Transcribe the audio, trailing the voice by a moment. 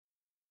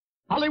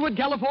Hollywood,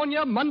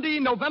 California, Monday,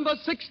 November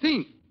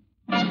 16th.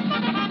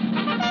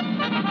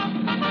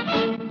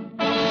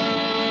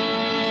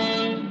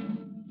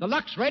 The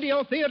Lux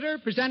Radio Theater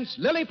presents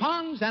Lily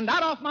Pons and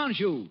Adolphe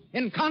Menjou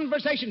in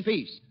Conversation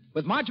Piece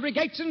with Marjorie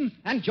Gateson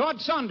and George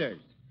Saunders.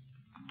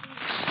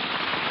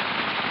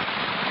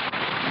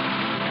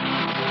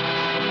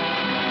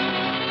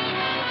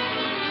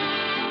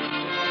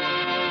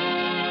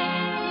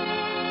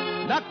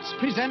 Lux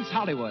presents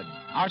Hollywood.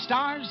 Our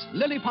stars,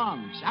 Lily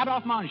Pons,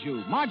 Adolphe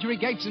Menjou, Marjorie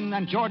Gateson,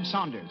 and George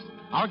Saunders.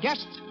 Our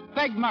guests,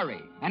 Peg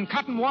Murray, and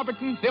Cotton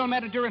Warburton, film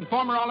editor and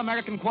former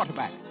All-American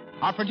quarterback.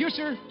 Our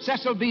producer,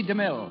 Cecil B.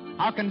 DeMille.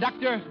 Our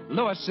conductor,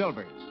 Louis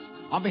Silvers.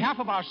 On behalf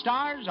of our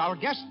stars, our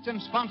guests, and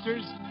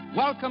sponsors,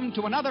 welcome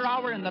to another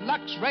hour in the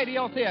Lux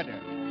Radio Theater.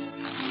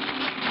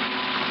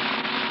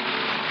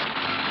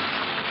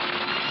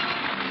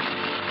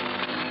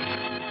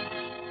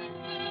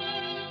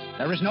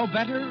 There is no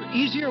better,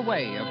 easier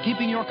way of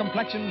keeping your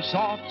complexion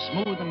soft,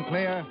 smooth, and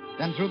clear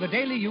than through the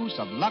daily use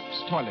of Lux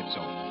toilet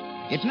soap.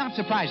 It's not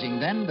surprising,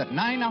 then, that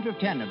 9 out of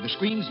 10 of the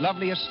screen's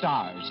loveliest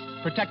stars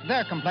protect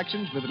their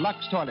complexions with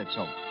Lux toilet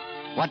soap.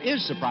 What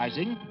is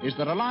surprising is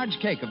that a large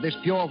cake of this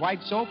pure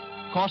white soap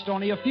costs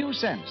only a few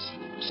cents,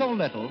 so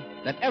little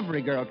that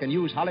every girl can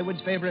use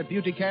Hollywood's favorite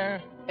beauty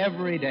care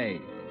every day.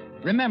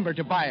 Remember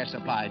to buy a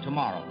supply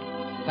tomorrow.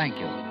 Thank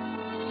you.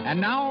 And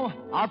now,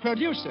 our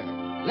producer.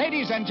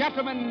 Ladies and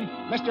gentlemen,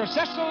 Mr.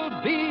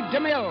 Cecil B.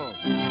 DeMille.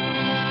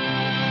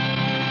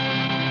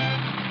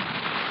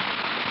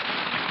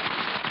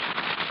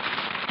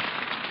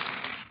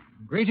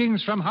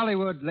 Greetings from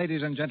Hollywood,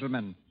 ladies and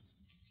gentlemen.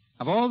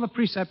 Of all the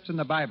precepts in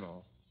the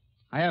Bible,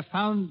 I have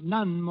found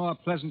none more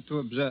pleasant to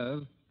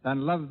observe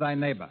than love thy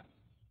neighbor.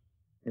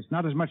 It's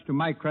not as much to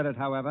my credit,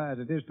 however, as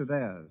it is to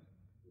theirs.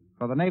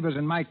 For the neighbors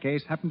in my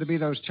case happen to be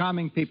those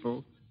charming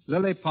people,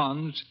 Lily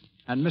Pons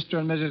and Mr.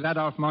 and Mrs.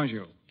 Adolphe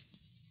Menjou.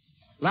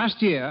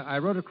 Last year, I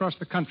rode across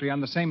the country on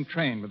the same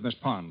train with Miss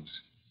Pons.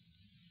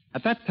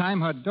 At that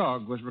time, her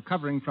dog was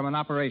recovering from an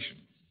operation.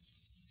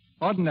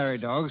 Ordinary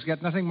dogs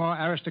get nothing more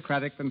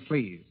aristocratic than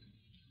fleas.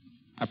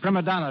 A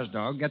prima donna's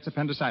dog gets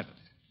appendicitis.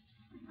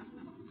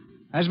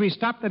 As we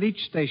stopped at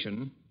each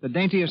station, the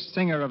daintiest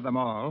singer of them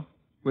all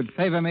would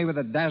favor me with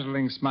a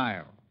dazzling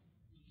smile.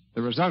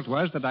 The result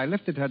was that I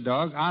lifted her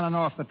dog on and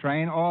off the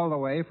train all the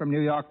way from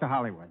New York to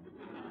Hollywood.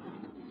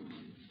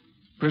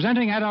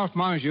 Presenting Adolphe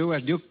Menjou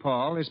as Duke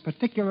Paul is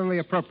particularly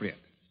appropriate.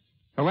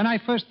 For when I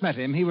first met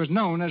him, he was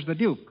known as the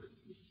Duke,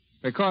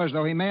 because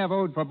though he may have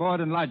owed for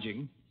board and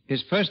lodging,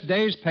 his first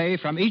day's pay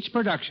from each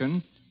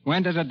production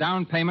went as a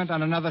down payment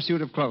on another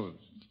suit of clothes.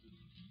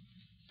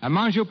 A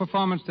Menjou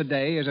performance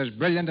today is as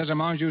brilliant as a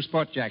Menjou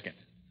sport jacket,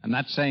 and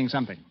that's saying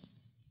something.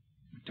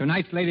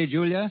 Tonight's Lady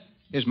Julia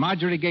is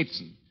Marjorie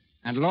Gateson,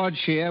 and Lord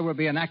Shear will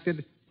be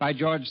enacted by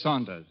George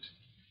Saunders.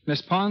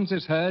 Miss Pons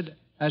is heard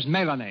as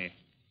Melanie,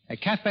 a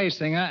cafe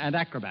singer and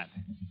acrobat.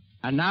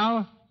 And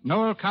now,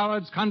 Noel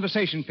Coward's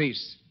Conversation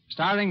Piece,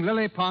 starring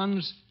Lily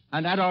Pons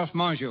and Adolphe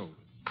Menjou.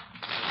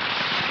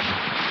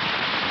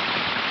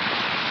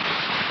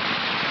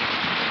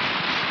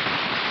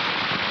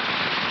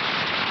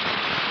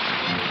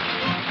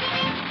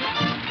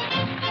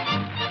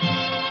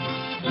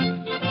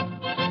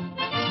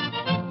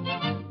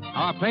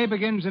 Our play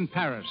begins in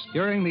Paris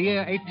during the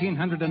year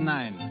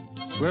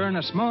 1809. We're in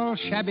a small,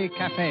 shabby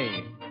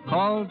cafe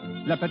called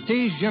Le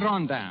Petit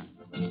Girondin.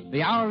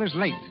 The hour is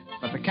late,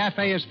 but the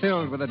cafe is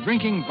filled with a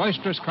drinking,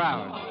 boisterous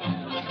crowd.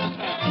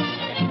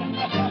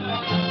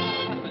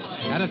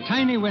 At a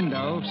tiny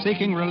window,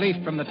 seeking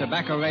relief from the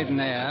tobacco-laden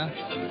air,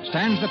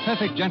 stands the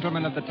perfect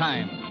gentleman of the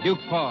time, Duke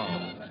Paul,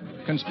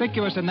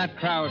 conspicuous in that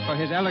crowd for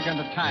his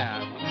elegant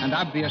attire and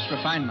obvious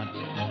refinement.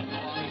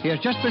 He has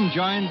just been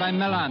joined by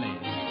Melanie,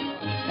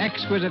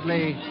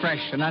 exquisitely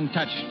fresh and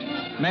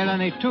untouched.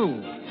 Melanie,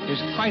 too, is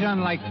quite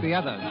unlike the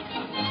others.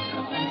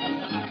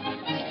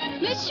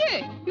 Monsieur,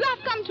 you have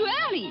come too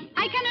early.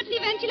 I cannot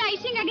leave until I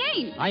sing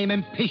again. I am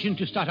impatient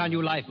to start our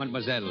new life,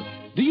 mademoiselle.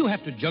 Do you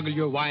have to juggle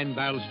your wine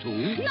barrels,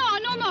 too?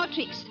 No more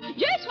tricks.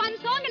 Just one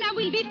song and I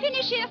will be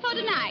finished here for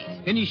the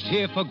night. Finished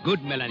here for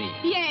good, Melanie.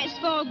 Yes,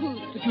 for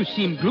good. But you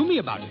seem gloomy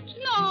about it.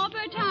 No,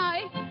 but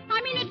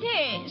I'm in a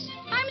daze.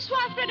 I'm so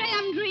afraid I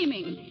am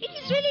dreaming. It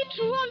is really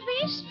true, all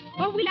this?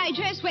 Or will I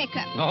just wake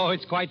up? Oh,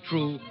 it's quite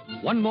true.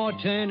 One more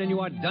turn and you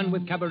are done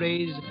with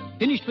cabarets,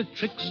 finished with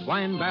tricks,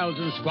 wine barrels,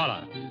 and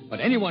squalor. But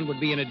anyone would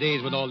be in a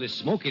daze with all this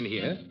smoke in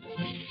here.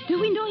 The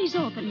window is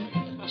open.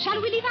 Shall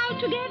we live out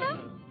together?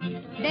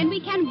 Then we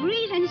can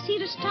breathe and see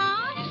the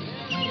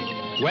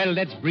stars. Well,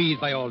 let's breathe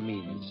by all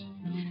means.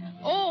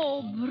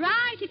 Oh,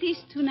 bright it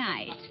is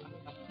tonight.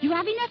 You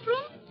have enough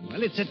room?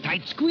 Well, it's a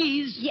tight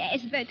squeeze.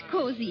 Yes, but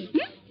cozy.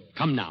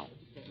 Come now,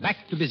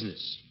 back to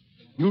business.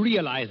 You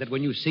realize that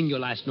when you sing your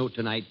last note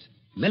tonight,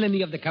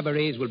 Melanie of the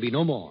cabarets will be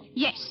no more.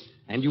 Yes.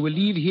 And you will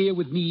leave here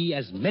with me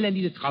as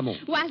Melanie de Tramont.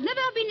 Who has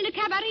never been in a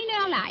cabaret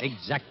in her life.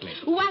 Exactly.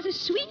 Who was a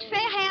sweet,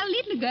 fair-haired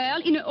little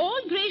girl in an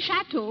old grey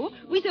chateau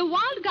with a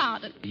wild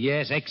garden.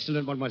 Yes,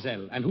 excellent,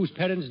 mademoiselle. And whose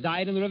parents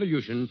died in the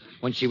Revolution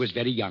when she was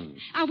very young.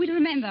 I will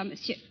remember,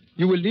 monsieur.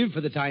 You will live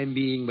for the time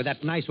being with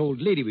that nice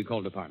old lady we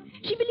called upon.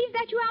 She believes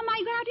that you are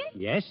my guardian?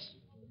 Yes?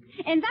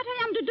 And that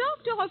I am the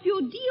doctor of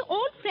your dear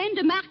old friend,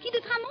 the Marquis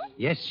de Tramont?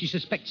 Yes, she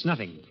suspects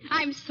nothing.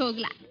 I'm so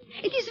glad.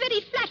 It is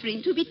very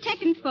flattering to be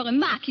taken for a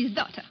Marquis'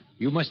 daughter.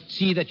 You must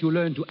see that you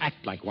learn to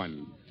act like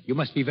one. You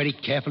must be very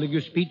careful of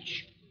your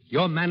speech,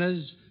 your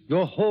manners,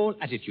 your whole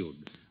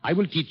attitude. I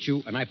will teach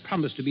you, and I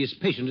promise to be as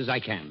patient as I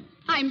can.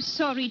 I'm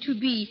sorry to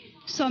be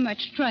so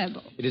much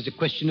trouble. It is a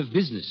question of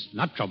business,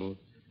 not trouble.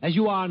 As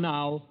you are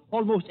now,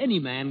 almost any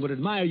man would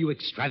admire you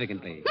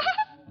extravagantly.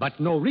 But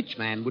no rich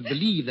man would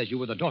believe that you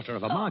were the daughter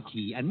of a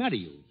marquis and marry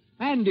you.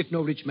 And if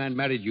no rich man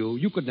married you,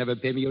 you could never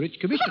pay me a rich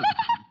commission.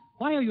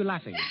 Why are you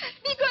laughing?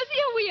 Because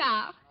here we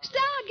are,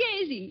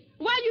 stargazing,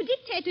 while you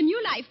dictate a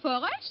new life for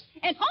us,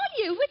 and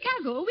only a week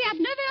ago we had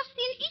never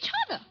seen each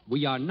other.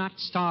 We are not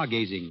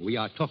stargazing. We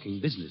are talking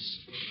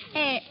business.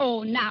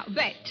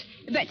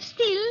 But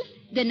still,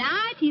 the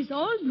night is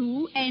all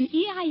blue, and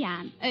here I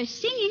am, a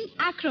singing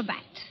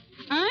acrobat,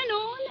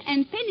 unknown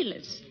and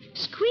penniless,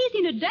 squeezed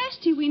in a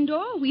dusty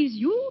window with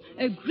you,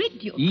 a great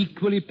duke.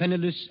 Equally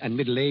penniless and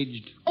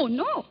middle-aged. Oh,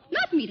 no,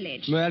 not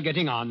middle-aged. Well,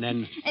 getting on,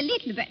 then. A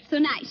little bit, so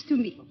nice to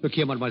me. Look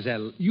here,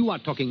 mademoiselle, you are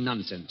talking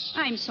nonsense.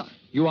 I'm sorry.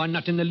 You are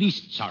not in the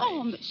least sorry.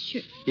 Oh,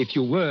 monsieur. If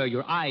you were,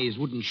 your eyes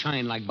wouldn't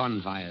shine like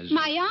bonfires.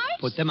 My eyes?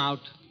 Put them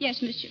out.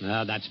 Yes, monsieur.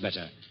 Ah, that's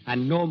better.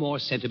 And no more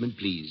sentiment,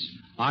 please.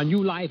 Our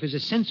new life is a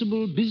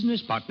sensible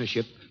business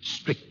partnership,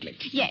 strictly.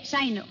 Yes,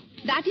 I know.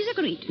 That is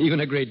agreed. Even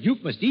a great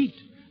duke must eat.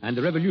 And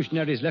the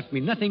revolutionaries left me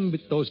nothing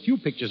but those few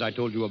pictures I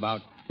told you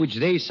about, which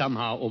they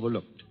somehow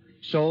overlooked.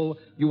 So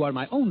you are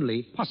my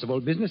only possible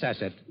business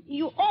asset.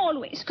 You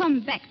always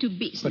come back to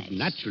business. But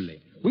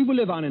naturally. We will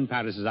live on in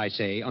Paris, as I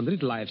say, on the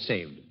little I have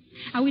saved.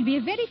 I will be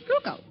very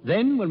frugal.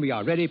 Then, when we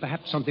are ready,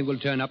 perhaps something will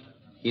turn up.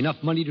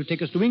 Enough money to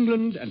take us to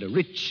England and a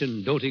rich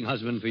and doting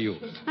husband for you.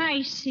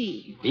 I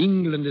see.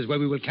 England is where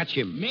we will catch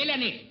him.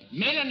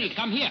 Melanie,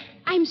 come here.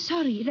 I'm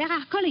sorry. They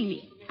are calling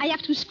me. I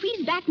have to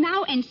squeeze back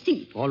now and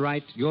sing. All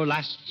right. Your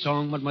last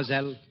song,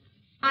 mademoiselle.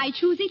 I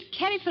choose it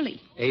carefully.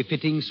 A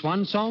fitting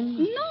swan song?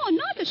 No,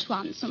 not a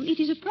swan song. It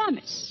is a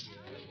promise.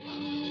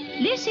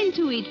 Listen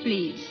to it,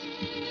 please.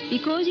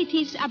 Because it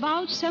is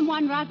about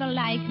someone rather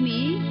like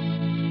me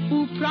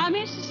who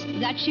promises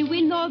that she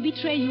will not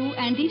betray you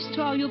and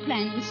destroy your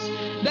plans,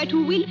 but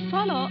who will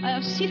follow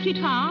her secret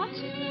heart,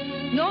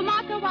 no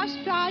matter what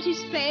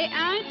prices pay,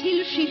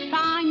 until she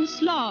finds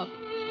love.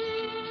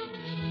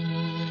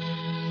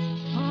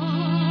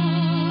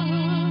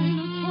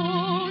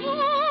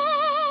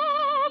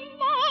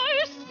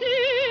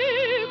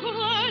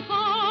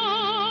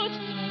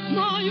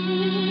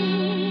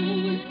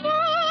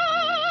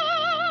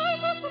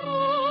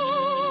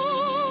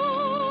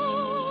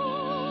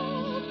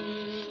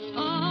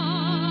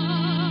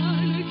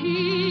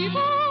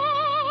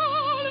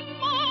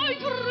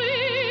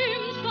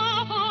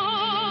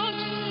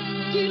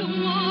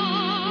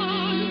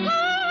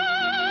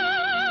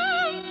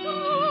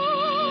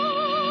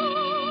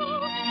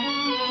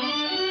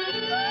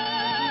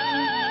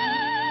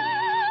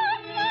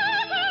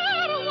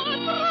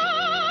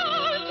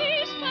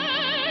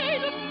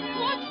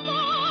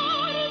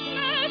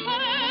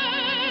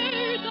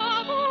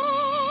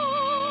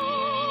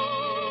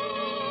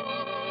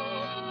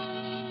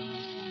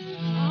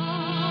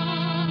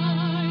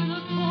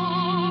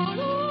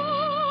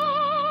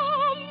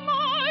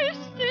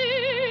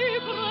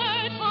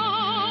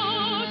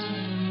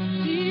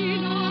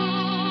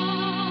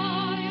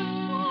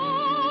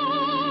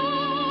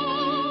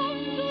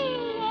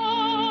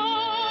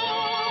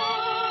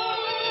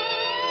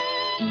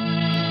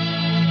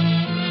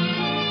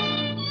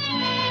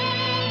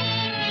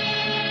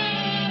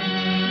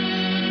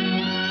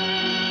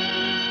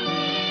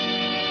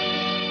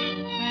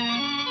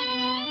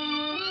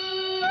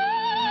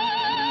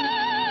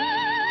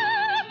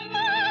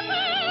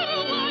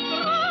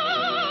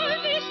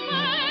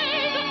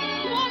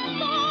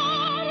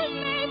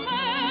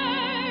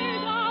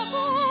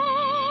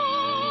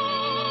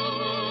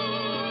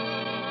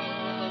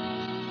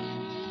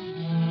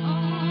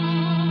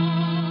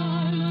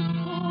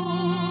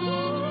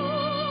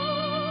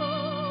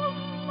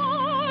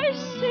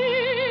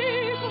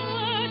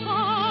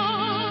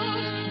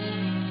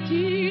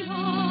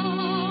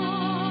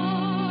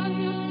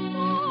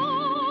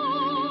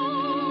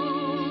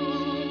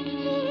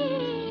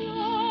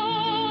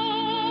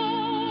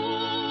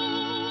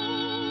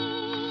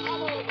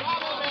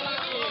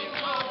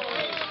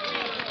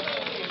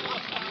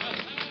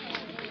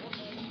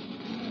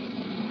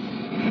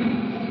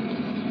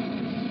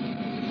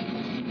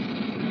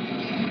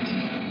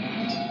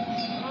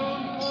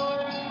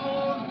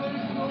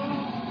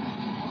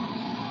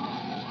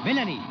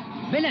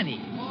 Melanie,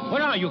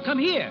 where are you? Come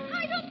here.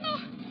 I don't know.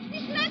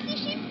 This nasty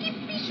ship keeps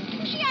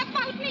pushing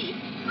about me.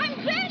 I'm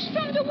drenched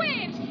from the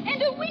waves, and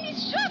the wind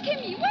is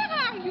shocking me. Where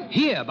are you?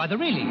 Here, by the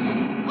railing.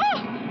 Oh,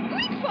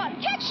 quick one,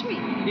 catch me.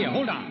 Here,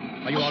 hold on.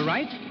 Are you all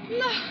right?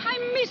 No,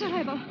 I'm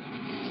miserable.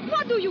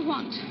 What do you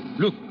want?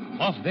 Look,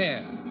 off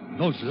there.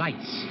 Those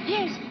lights.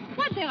 Yes,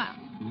 what there are?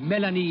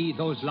 Melanie,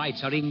 those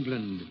lights are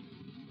England.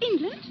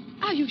 England?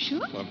 Are you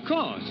sure? Of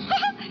course.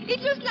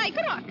 It looks like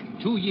a rock.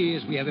 2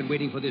 years we have been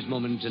waiting for this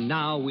moment, and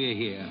now we're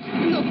here.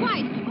 No,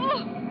 quite.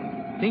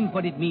 Oh, Think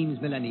what it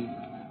means, Melanie.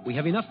 We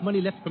have enough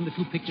money left from the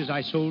 2 pictures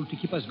I sold to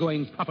keep us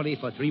going properly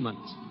for 3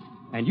 months.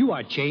 And you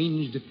are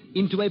changed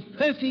into a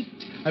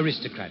perfect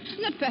aristocrat.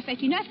 not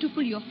perfect enough to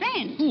fool your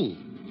friend. Who?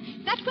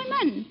 That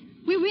woman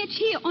we met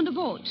here on the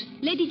boat,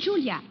 Lady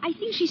Julia. I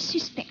think she's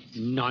suspect.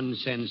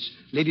 Nonsense.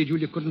 Lady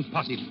Julia couldn't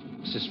possibly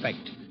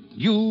suspect.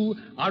 You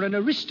are an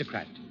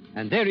aristocrat,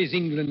 and there is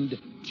England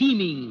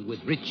teeming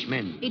with rich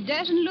men. It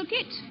doesn't look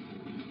it.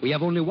 We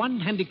have only one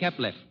handicap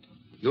left.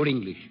 You're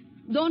English.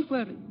 Don't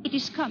worry. It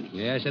is coming.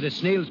 Yes, at a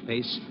snail's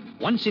pace.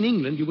 Once in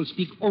England, you will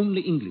speak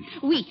only English.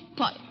 Oui,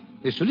 Paul.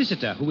 The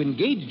solicitor who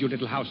engaged your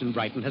little house in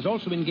Brighton has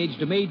also engaged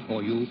a maid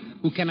for you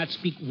who cannot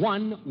speak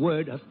one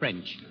word of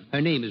French. Her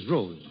name is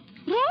Rose.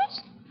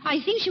 Rose? I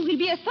think she will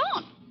be a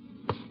thorn.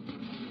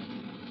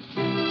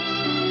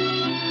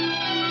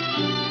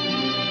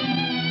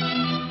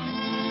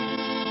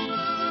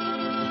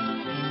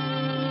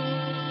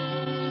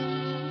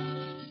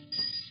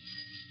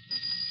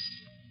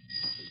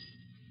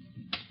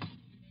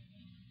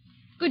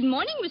 Good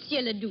morning,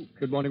 Monsieur le Duc.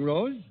 Good morning,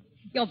 Rose.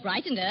 You're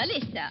bright and early,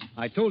 sir.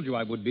 I told you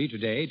I would be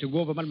today to go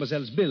over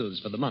Mademoiselle's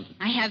bills for the month.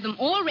 I have them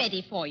all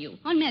ready for you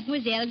on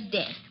Mademoiselle's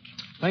desk.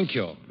 Thank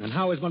you. And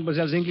how is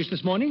Mademoiselle's English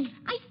this morning?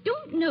 I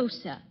don't know,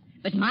 sir,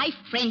 but my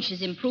French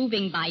is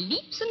improving by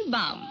leaps and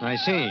bounds. I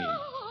see.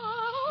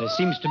 There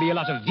seems to be a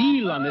lot of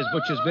veal on this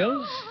butcher's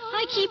bills.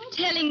 I keep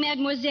telling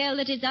Mademoiselle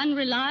that it's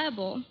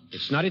unreliable.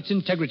 It's not its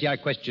integrity I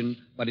question,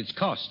 but its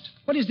cost.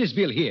 What is this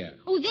bill here?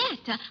 Oh,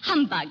 that,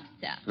 humbug,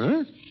 sir.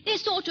 Huh? They're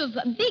sort of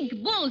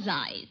big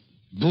bullseyes.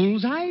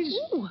 Bullseyes?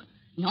 Ooh,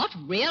 not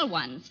real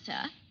ones,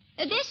 sir.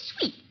 They're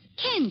sweet,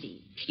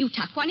 candy. You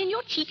tuck one in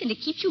your cheek and it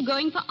keeps you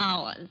going for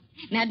hours.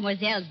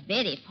 Mademoiselle's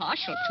very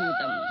partial to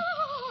them.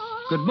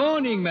 Good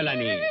morning,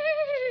 Melanie.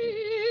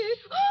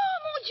 Oh,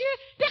 mon Dieu.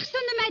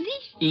 Personne ne m'a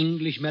dit.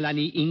 English,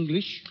 Melanie,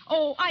 English.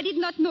 Oh, I did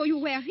not know you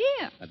were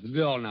here. At the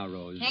door now,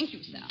 Rose. Thank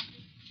you,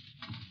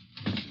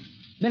 sir.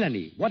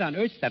 Melanie, what on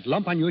earth's that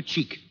lump on your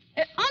cheek?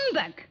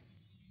 Humbug.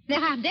 They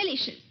are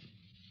delicious.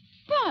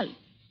 Paul,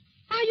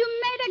 are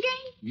you mad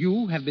again?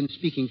 You have been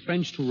speaking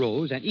French to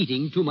Rose and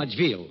eating too much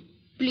veal.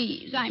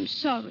 Please, I'm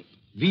sorry.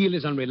 Veal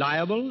is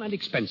unreliable and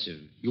expensive.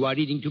 You are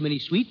eating too many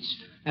sweets,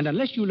 and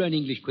unless you learn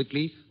English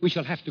quickly, we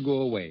shall have to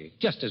go away,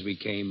 just as we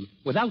came,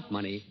 without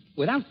money,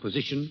 without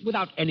position,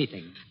 without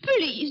anything.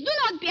 Please, do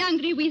not be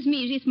angry with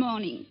me this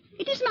morning.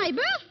 It is my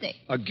birthday.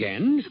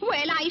 Again?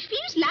 Well, I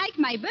feel like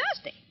my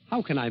birthday.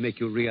 How can I make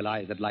you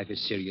realize that life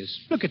is serious?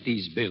 Look at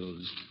these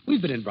bills.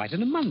 We've been in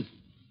Brighton a month,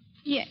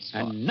 Yes,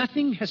 Paul. and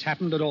nothing has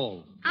happened at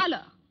all.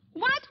 Alors,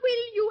 what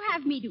will you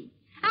have me do?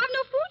 Have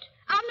no food?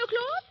 Have no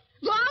clothes?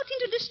 Go out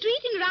into the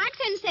street in rags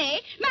and say,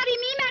 marry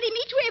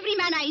me to every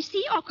man I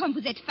see, or comme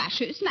vous êtes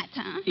fâcheux ce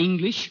matin?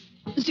 English?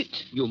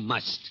 Zut. You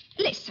must.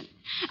 Listen,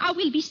 I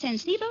will be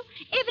sensible,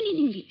 even in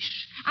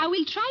English. I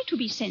will try to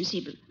be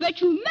sensible, but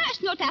you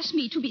must not ask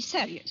me to be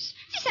serious.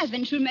 This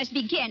adventure must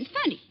be gay and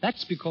funny.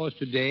 That's because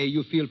today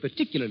you feel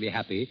particularly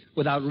happy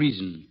without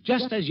reason,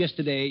 just as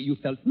yesterday you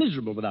felt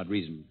miserable without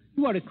reason.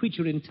 You are a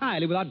creature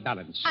entirely without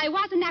balance. I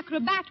was an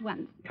acrobat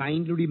once.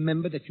 Kindly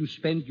remember that you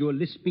spent your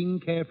lisping,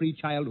 carefree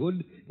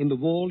childhood in the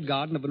walled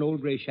garden of an old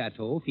gray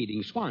chateau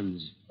feeding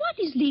swans. What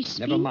is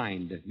lisping? Never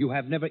mind. You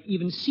have never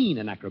even seen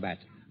an acrobat,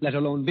 let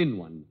alone been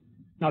one.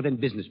 Now then,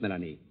 business,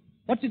 Melanie.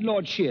 What did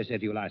Lord Shear say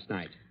to you last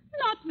night?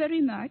 Not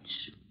very much,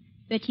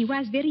 but he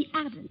was very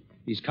ardent.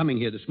 He's coming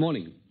here this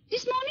morning.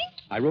 This morning?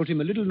 I wrote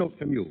him a little note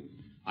from you.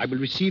 I will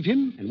receive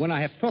him, and when I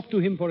have talked to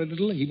him for a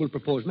little, he will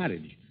propose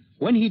marriage.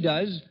 When he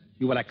does,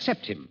 you will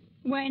accept him.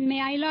 When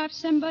may I love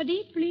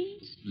somebody,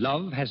 please?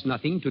 Love has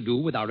nothing to do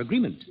with our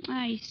agreement.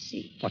 I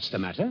see. What's the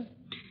matter?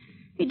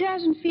 It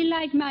doesn't feel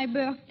like my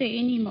birthday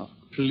anymore.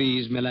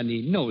 Please,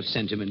 Melanie, no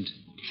sentiment.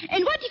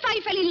 And what if I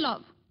fell in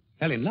love?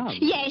 Fell in love?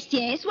 Yes.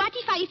 What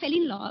if I fell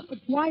in love? But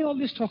why all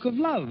this talk of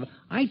love?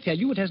 I tell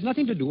you it has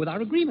nothing to do with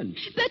our agreement.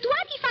 But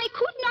what if I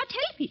could not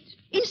help it,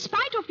 in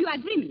spite of your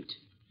agreement?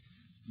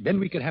 Then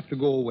we could have to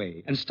go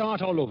away and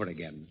start all over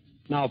again.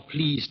 Now,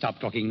 please stop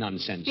talking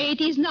nonsense.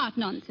 It is not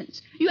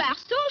nonsense. You are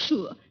so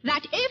sure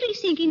that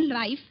everything in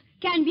life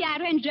can be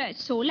arranged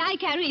just so,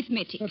 like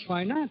arithmetic. But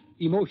why not?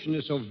 Emotion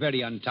is so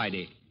very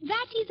untidy.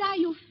 That is how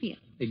you feel.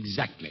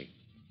 Exactly.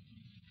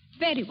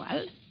 Very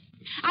well.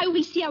 I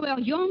will see our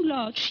young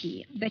Lord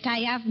Shear, but I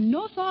have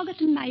not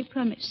forgotten my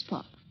promise,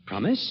 Paul.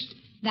 Promise?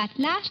 That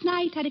last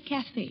night at a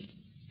cafe,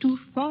 to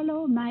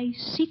follow my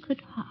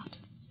secret heart.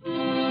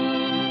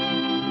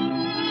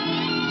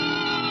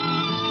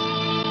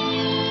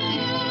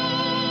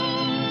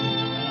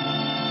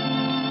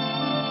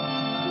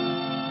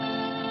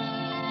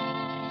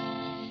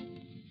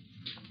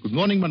 Good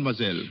morning,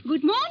 mademoiselle.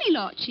 Good morning,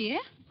 Lord Shear.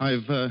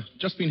 I've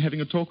just been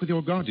having a talk with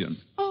your guardian.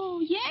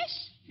 Oh,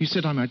 yes? He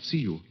said I might see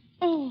you.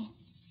 Oh,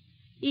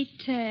 it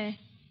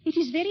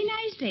is very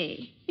nice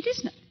day. It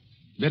is not.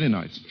 Very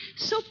nice.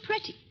 So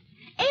pretty.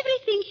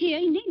 Everything here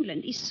in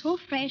England is so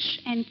fresh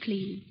and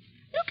clean.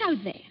 Look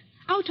out there.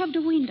 out of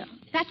the window.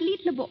 That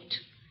little boat.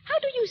 How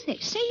do you say?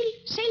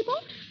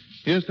 Sailboat?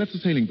 Yes, that's a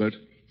sailing boat.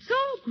 So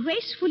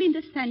graceful in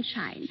the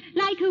sunshine,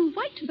 like a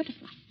white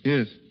butterfly.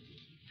 Yes.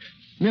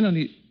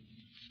 Melanie,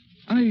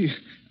 I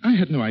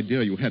had no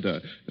idea you had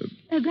a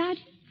guardian?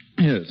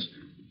 Yes.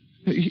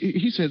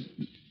 He said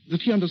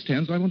that he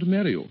understands I want to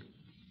marry you.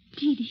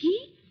 Did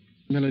he?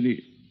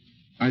 Melanie,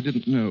 I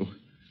didn't know.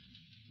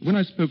 When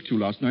I spoke to you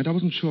last night, I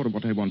wasn't sure of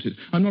what I wanted.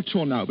 I'm not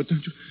sure now, but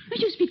don't you... But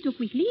you speak too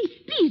quickly.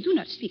 Please do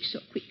not speak so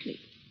quickly.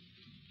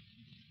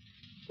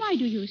 Why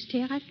do you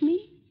stare at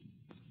me?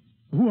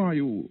 Who are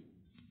you,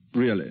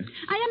 really?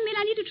 I am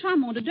Mélanie de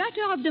Tramont, the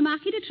daughter of the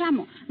Marquis de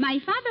Tramont. My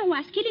father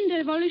was killed in the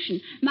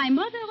Revolution. My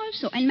mother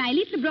also, and my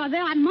little brother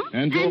Armand.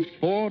 And your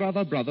 4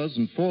 other brothers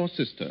and 4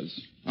 sisters.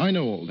 I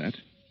know all that.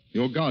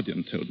 Your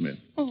guardian told me.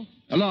 Oh.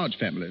 A large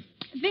family.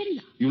 Very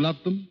large. You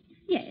love them?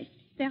 Yes,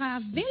 they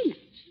are very nice.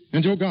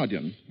 And your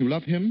guardian, you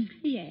love him?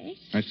 Yes.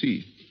 I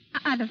see.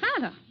 The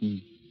father.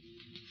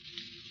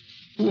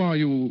 Who are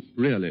you,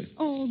 really?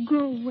 Oh, go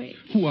away.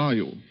 Who are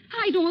you?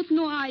 I don't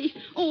know.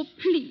 Oh,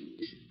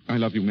 please. I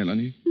love you,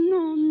 Melanie.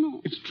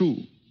 No. It's true.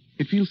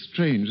 It feels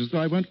strange, as though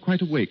I weren't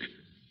quite awake.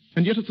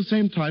 And yet at the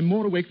same time,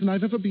 more awake than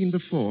I've ever been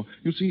before.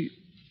 You see,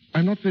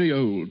 I'm not very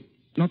old,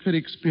 not very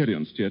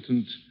experienced yet,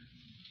 and...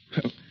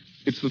 Well,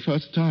 it's the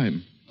first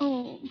time.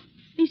 Oh,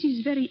 this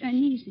is very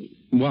uneasy.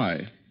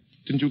 Why?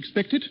 Didn't you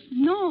expect it?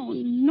 No,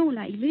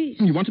 like this.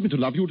 You wanted me to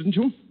love you, didn't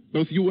you?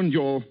 Both you and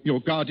your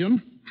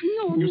guardian?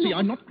 No, You see,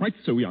 I'm not quite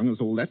so young as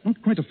all that,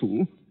 not quite a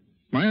fool.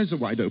 My eyes are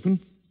wide open.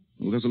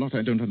 Oh, there's a lot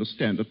I don't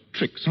understand, a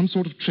trick, some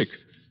sort of trick.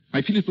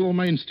 I feel it with all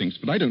my instincts,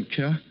 but I don't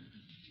care.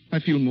 I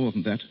feel more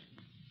than that.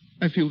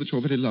 I feel that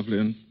you're very lovely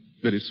and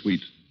very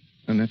sweet,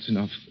 and that's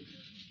enough.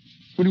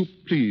 Will you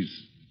please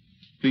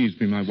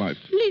be my wife?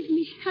 Leave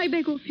me, I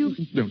beg of you.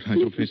 Don't hide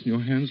your face in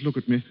your hands. Look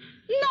at me.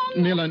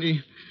 No.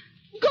 Melanie.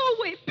 Go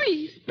away,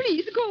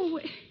 please, go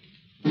away.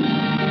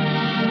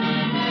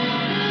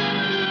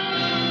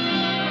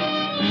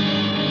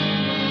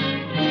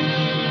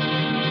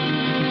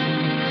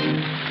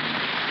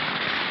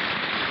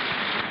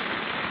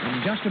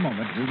 In just a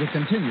moment, we will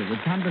continue with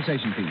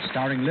Conversation Piece,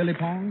 starring Lily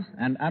Pons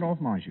and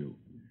Adolphe Menjou.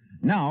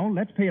 Now,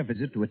 let's pay a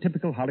visit to a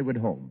typical Hollywood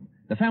home.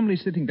 The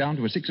family's sitting down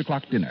to a 6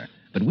 o'clock dinner,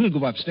 but we'll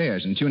go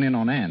upstairs and tune in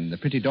on Anne, the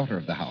pretty daughter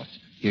of the house.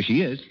 Here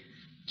she is.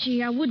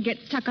 Gee, I would get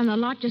stuck on the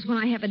lot just when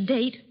I have a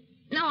date.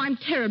 Now I'm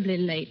terribly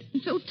late.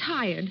 I'm so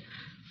tired.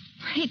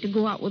 I hate to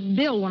go out with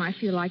Bill when I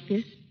feel like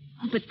this.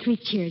 Oh, but 3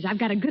 cheers. I've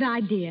got a good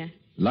idea.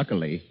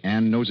 Luckily,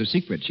 Anne knows a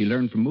secret she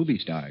learned from movie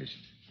stars.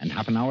 And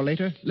half an hour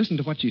later, listen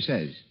to what she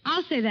says.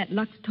 I'll say that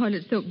Lux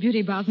toilet soap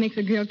beauty bath makes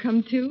a girl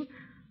come to.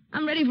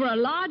 I'm ready for a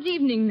large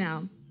evening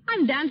now.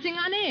 I'm dancing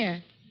on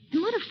air.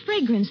 And what a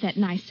fragrance that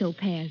nice soap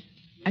has.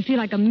 I feel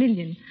like a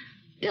million.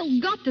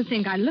 They'll got to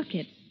think I look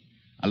it.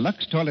 A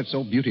Lux toilet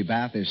soap beauty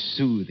bath is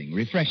soothing,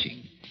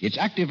 refreshing. Its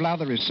active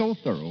lather is so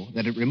thorough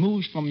that it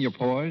removes from your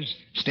pores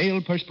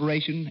stale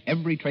perspiration,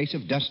 every trace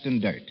of dust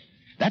and dirt.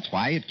 That's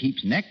why it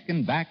keeps neck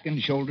and back and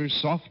shoulders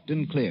soft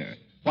and clear.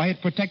 Why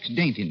it protects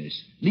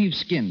daintiness, leaves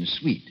skin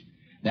sweet.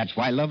 That's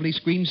why lovely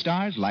screen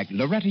stars like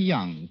Loretta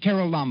Young,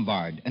 Carol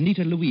Lombard,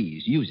 Anita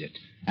Louise use it.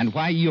 And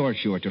why you're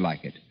sure to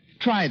like it.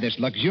 Try this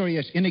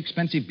luxurious,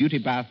 inexpensive beauty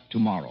bath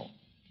tomorrow.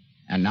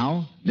 And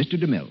now,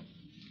 Mr. DeMille.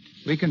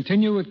 We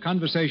continue with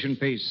Conversation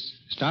Piece,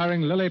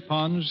 starring Lily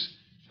Pons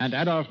and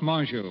Adolphe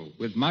Menjou,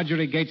 with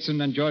Marjorie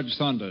Gateson and George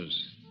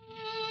Saunders.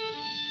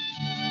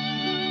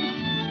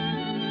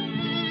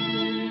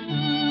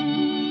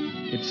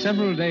 It's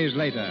several days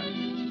later.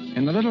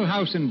 In the little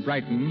house in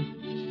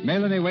Brighton,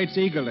 Melanie waits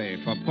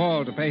eagerly for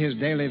Paul to pay his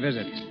daily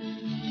visit.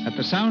 At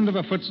the sound of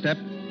a footstep,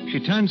 she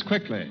turns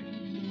quickly.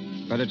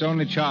 But it's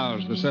only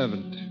Charles, the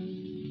servant.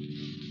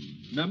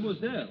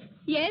 Mademoiselle.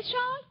 Yes,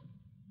 Charles?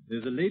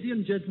 There's a lady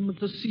and gentleman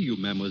to see you,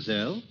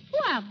 mademoiselle.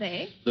 Who are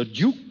they? The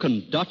Duke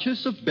and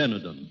Duchess of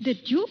Benetton. The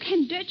Duke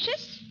and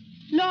Duchess?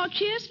 Lord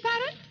Cheers'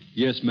 parents?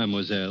 Yes,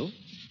 mademoiselle.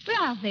 Where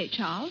are they,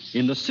 Charles?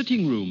 In the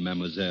sitting room,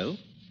 mademoiselle.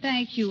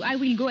 Thank you. I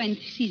will go and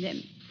see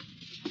them.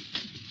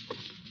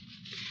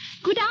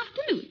 Good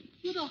afternoon.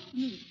 Good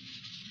afternoon.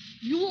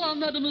 You are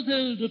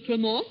Mademoiselle de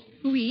Tremont?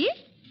 Oui?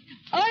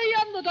 I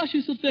am the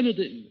Duchess of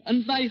Benetton,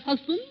 and my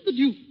husband, the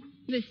Duke.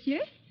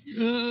 Monsieur?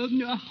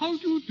 How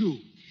do you do?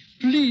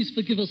 Please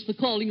forgive us for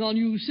calling on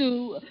you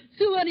so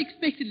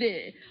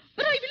unexpectedly.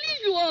 But I believe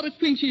you are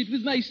acquainted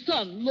with my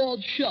son,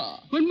 Lord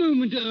Shah. One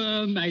moment,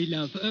 my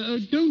love.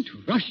 Don't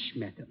rush,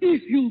 madam.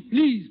 If you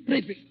please,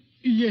 Frederick.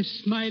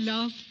 Yes, my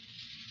love.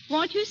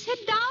 Won't you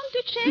sit down,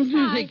 Duchess?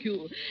 Thank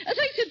you. As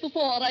I said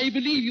before, I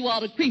believe you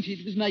are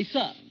acquainted with my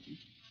son.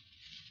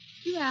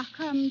 You are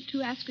come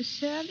to ask a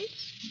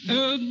service?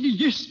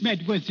 Yes,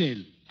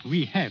 mademoiselle.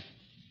 We have.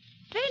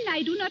 Then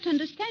I do not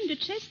understand,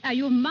 Duchess.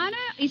 Your manner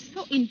is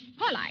so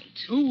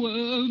impolite.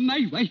 Oh,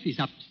 my wife is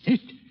upset.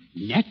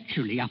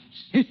 Naturally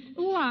upset.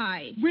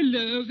 Why? Well,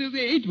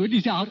 Edward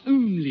is our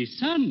only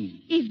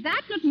son. Is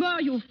that not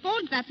more your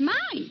fault than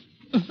mine?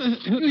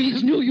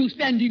 It's no use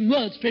bandying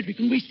words, Frederick,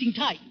 and wasting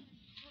time.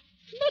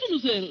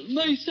 Mademoiselle,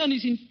 my son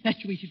is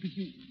infatuated with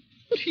you.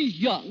 But he's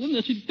young, and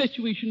that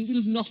infatuation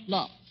will not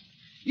last.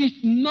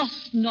 It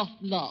must not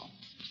last.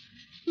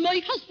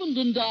 My husband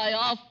and I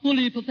are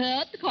fully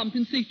prepared to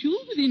compensate you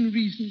within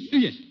reason.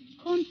 Yes.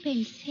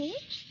 Compensate?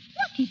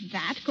 What is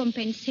that,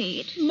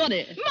 compensate?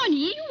 Money.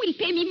 Money? You will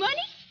pay me money?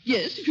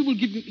 Yes, if you will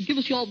give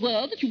us your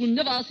word that you will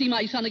never see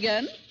my son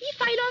again. If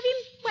I love him,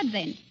 what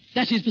then?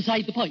 That is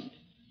beside the point.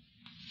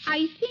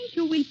 I think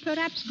you will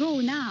perhaps go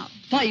now.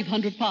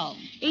 £500.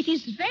 It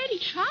is very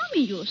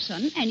charming, your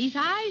son, and his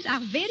eyes are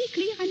very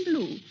clear and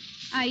blue.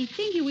 I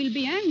think he will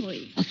be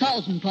angry.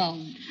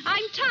 £1,000.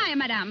 I'm tired,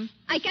 madame.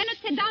 I cannot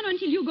sit down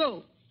until you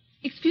go.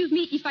 Excuse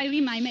me if I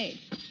ring my maid.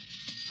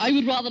 I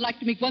would rather like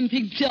to make one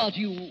thing clear to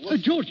you.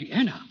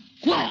 Georgiana.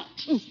 Quiet.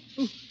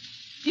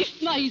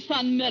 If my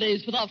son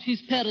marries without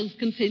his parents'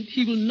 consent,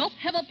 he will not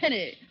have a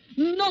penny.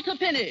 Not a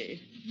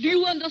penny. Do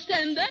you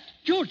understand that?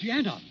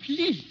 Georgiana,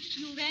 please.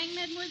 You rang,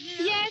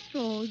 mademoiselle? Yes,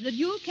 Rose. The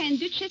Duke and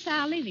Duchess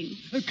are leaving.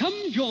 Come,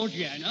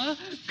 Georgiana.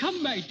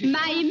 Come, my dear.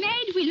 My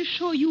maid will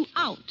show you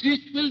out.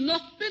 It will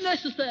not be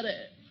necessary.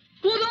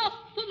 Good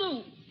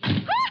afternoon.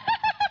 Rose,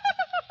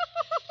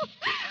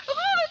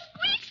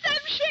 quick,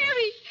 some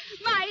sherry.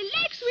 My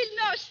legs will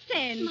not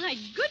stand. My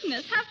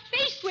goodness, her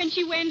face when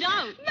she went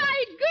out.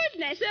 My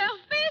goodness, her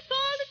face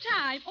all the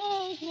time.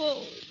 Oh,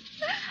 Rose.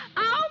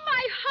 How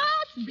my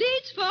heart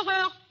bleeds for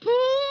her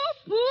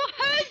poor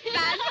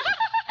husband.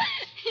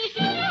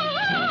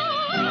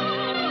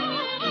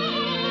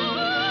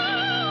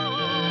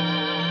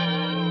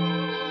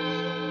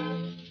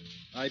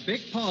 I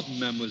beg pardon,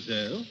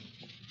 mademoiselle.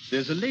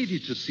 There's a lady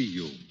to see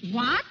you.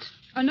 What?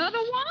 Another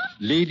one?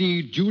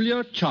 Lady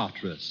Julia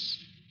Charteris.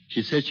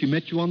 She says she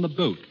met you on the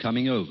boat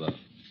coming over.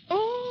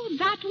 Oh,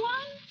 that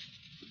one?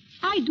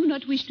 I do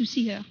not wish to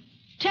see her.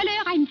 Tell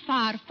her I'm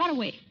far, far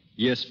away.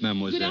 Yes,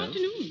 mademoiselle. Good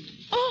afternoon.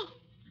 Oh,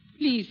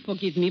 Please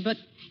forgive me, but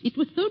it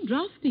was so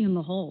drafty in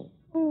the hall.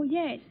 oh,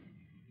 yes.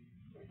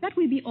 That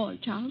will be all,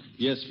 Charles.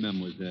 Yes,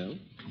 mademoiselle.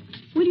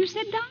 Will you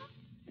sit down?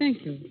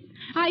 Thank you.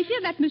 I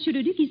fear that Monsieur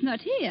le Duc is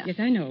not here. Yes,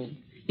 I know.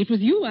 It was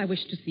you I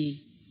wished to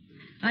see.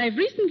 I've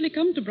recently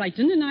come to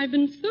Brighton, and I've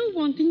been so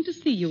wanting to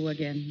see you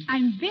again.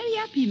 I'm very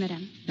happy,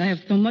 madame. I have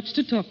so much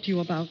to talk to you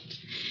about.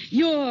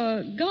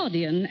 Your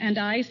guardian and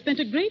I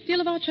spent a great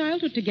deal of our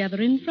childhood together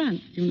in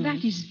France, you know.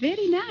 That is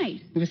very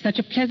nice. It was such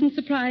a pleasant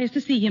surprise to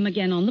see him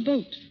again on the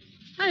boat.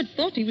 I had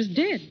thought he was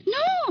dead.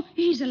 No,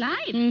 he's alive.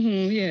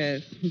 Mm-hmm,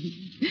 yes.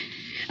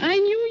 I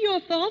knew your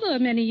father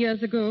many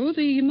years ago,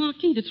 the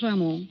Marquis de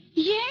Tramont.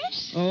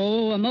 Yes?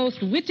 Oh, a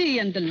most witty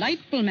and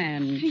delightful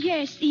man.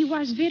 Yes, he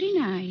was very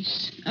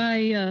nice.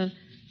 I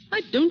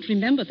don't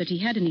remember that he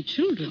had any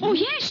children. Oh,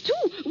 yes, two.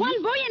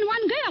 One boy and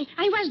one girl.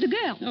 I was the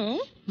girl.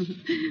 Oh?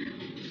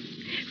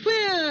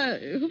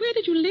 Where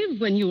did you live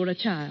when you were a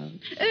child?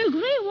 A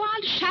grey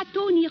walled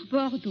chateau near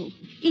Bordeaux.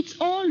 It's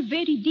all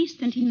very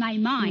distant in my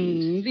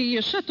mind.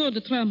 The Chateau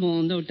de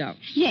Tramont, no doubt.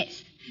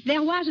 Yes,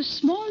 there was a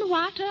small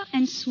water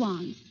and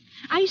swans.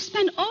 I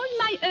spent all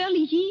my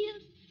early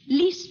years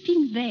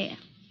lisping there.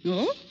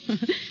 Oh?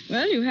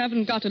 Well, you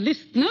haven't got a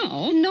list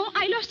now. No,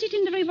 I lost it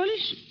in the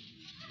Revolution.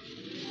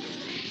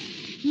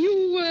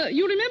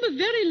 You remember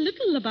very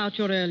little about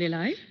your early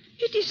life?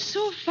 It is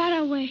so far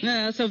away.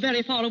 So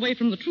very far away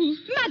from the truth.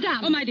 Madame.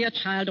 Oh, my dear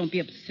child, don't be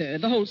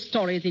absurd. The whole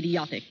story is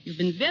idiotic. You've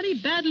been very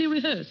badly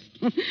rehearsed.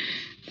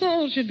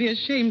 Paul should be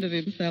ashamed of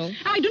himself.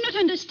 I do not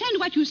understand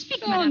what you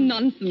speak, Oh, madame.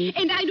 nonsense.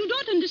 And I do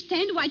not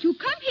understand why you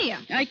come here.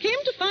 I came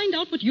to find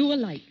out what you were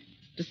like,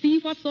 to see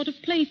what sort of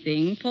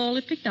plaything Paul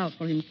had picked out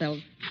for himself.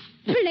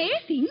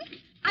 Plaything?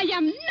 I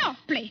am no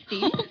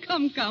plaything. Oh,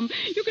 come.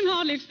 You can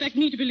hardly expect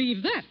me to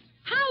believe that.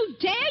 How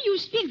dare you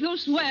speak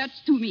those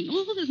words to me?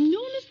 Oh, there's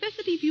no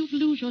necessity for you to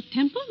lose your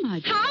temper, my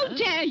dear. How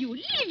dare you?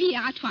 Leave here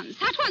at once.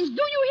 At once.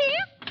 Do you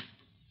hear?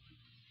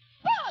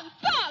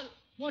 Paul!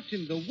 What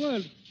in the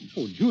world?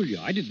 Oh, Julia,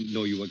 I didn't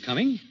know you were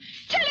coming.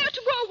 Tell her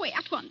to go away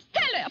at once.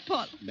 Tell her,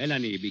 Paul.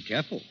 Melanie, be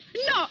careful.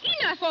 No,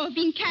 enough of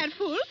being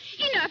careful.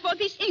 Enough of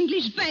these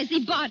English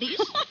busybodies.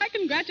 I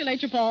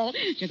congratulate you, Paul.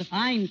 She has a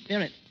fine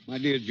spirit. My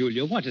dear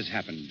Julia, what has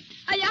happened?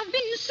 I have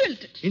been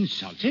insulted.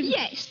 Insulted?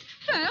 Yes.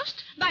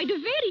 First, by the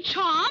very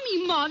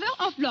charming mother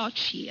of Lord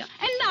Shear.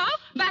 And now,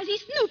 by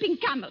this snooping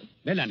camel.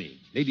 Melanie,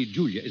 Lady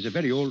Julia is a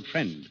very old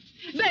friend.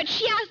 But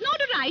she has not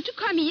the right to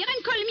come here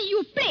and call me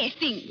your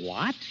plaything.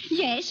 What?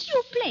 Yes,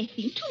 your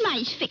plaything, to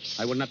my face.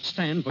 I will not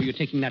stand for you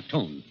taking that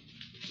tone.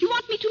 You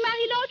want me to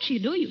marry Lord Shear,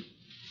 do you?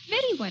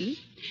 Very well.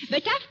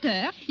 But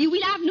after, you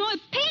will have no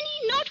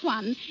penny, not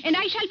one, and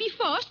I shall be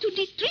forced to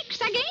do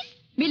tricks again.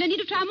 Melanie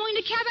de Tramont in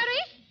the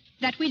cabaret?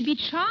 That will be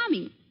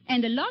charming.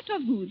 And a lot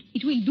of good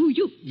it will do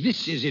you.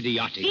 This is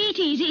idiotic. It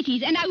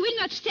is, and I will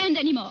not stand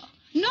anymore.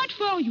 Not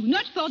for you,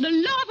 not for the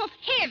love of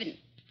heaven.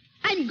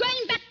 I'm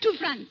going back to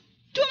France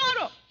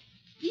tomorrow,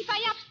 if I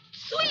have to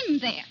swim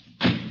there.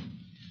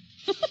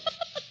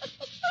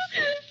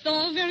 It's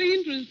all very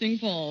interesting,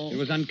 Paul. It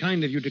was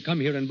unkind of you to come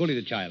here and bully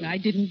the child. I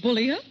didn't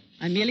bully her.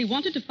 I merely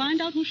wanted to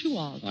find out who she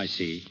was. I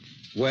see.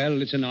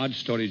 Well, it's an odd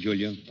story,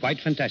 Julia. Quite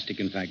fantastic,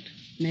 in fact.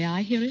 May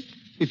I hear it?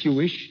 If you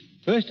wish.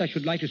 First, I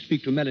should like to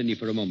speak to Melanie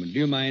for a moment. Do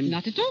you mind?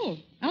 Not at all.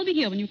 I'll be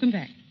here when you come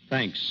back.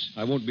 Thanks.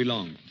 I won't be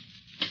long.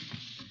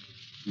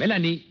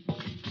 Melanie.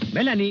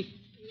 Melanie.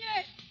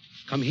 Yes,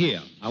 Come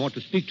here. I want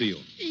to speak to you.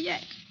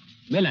 yes.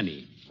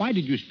 Melanie, why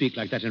did you speak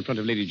like that in front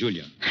of Lady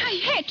Julia? I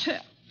hate her.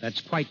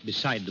 That's quite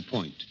beside the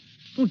point.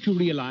 Don't you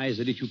realize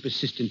that if you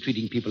persist in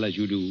treating people as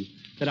you do,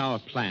 that our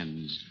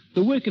plans,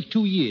 the work of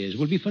 2 years,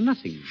 will be for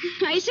nothing?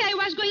 I say I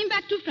was going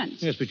back to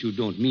France. Yes, but you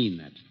don't mean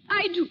that.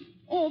 I do.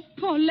 Oh,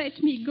 Paul,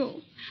 let me go.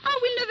 I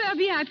will never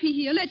be happy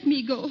here. Let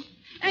me go.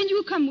 And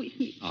you come with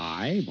me.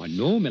 I? Why,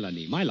 no,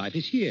 Melanie. My life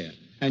is here.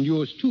 And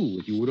yours, too,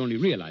 if you would only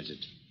realize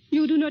it.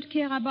 You do not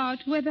care about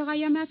whether I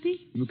am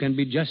happy? You can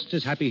be just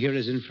as happy here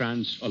as in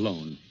France,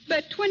 alone.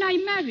 But when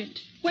I'm married,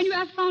 when you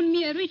have found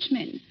me a rich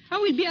man, I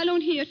will be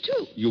alone here,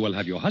 too. You will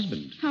have your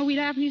husband. I will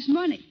have his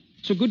money.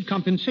 It's a good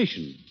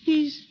compensation.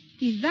 Is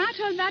that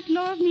all that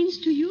love means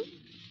to you?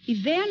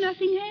 Is there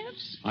nothing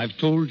else? I've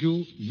told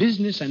you,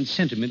 business and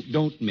sentiment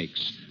don't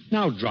mix.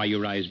 Now dry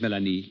your eyes,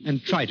 Melanie,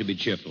 and try to be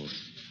cheerful.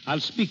 I'll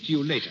speak to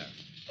you later.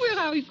 Where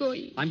are we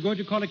going? I'm going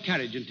to call a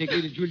carriage and take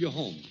Lady Julia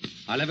home.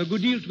 I'll have a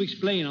good deal to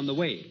explain on the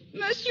way.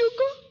 Must you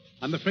go?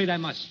 I'm afraid I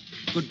must.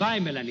 Goodbye,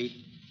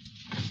 Melanie.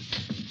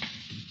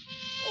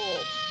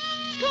 Oh,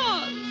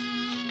 Paul.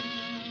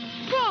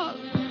 Paul.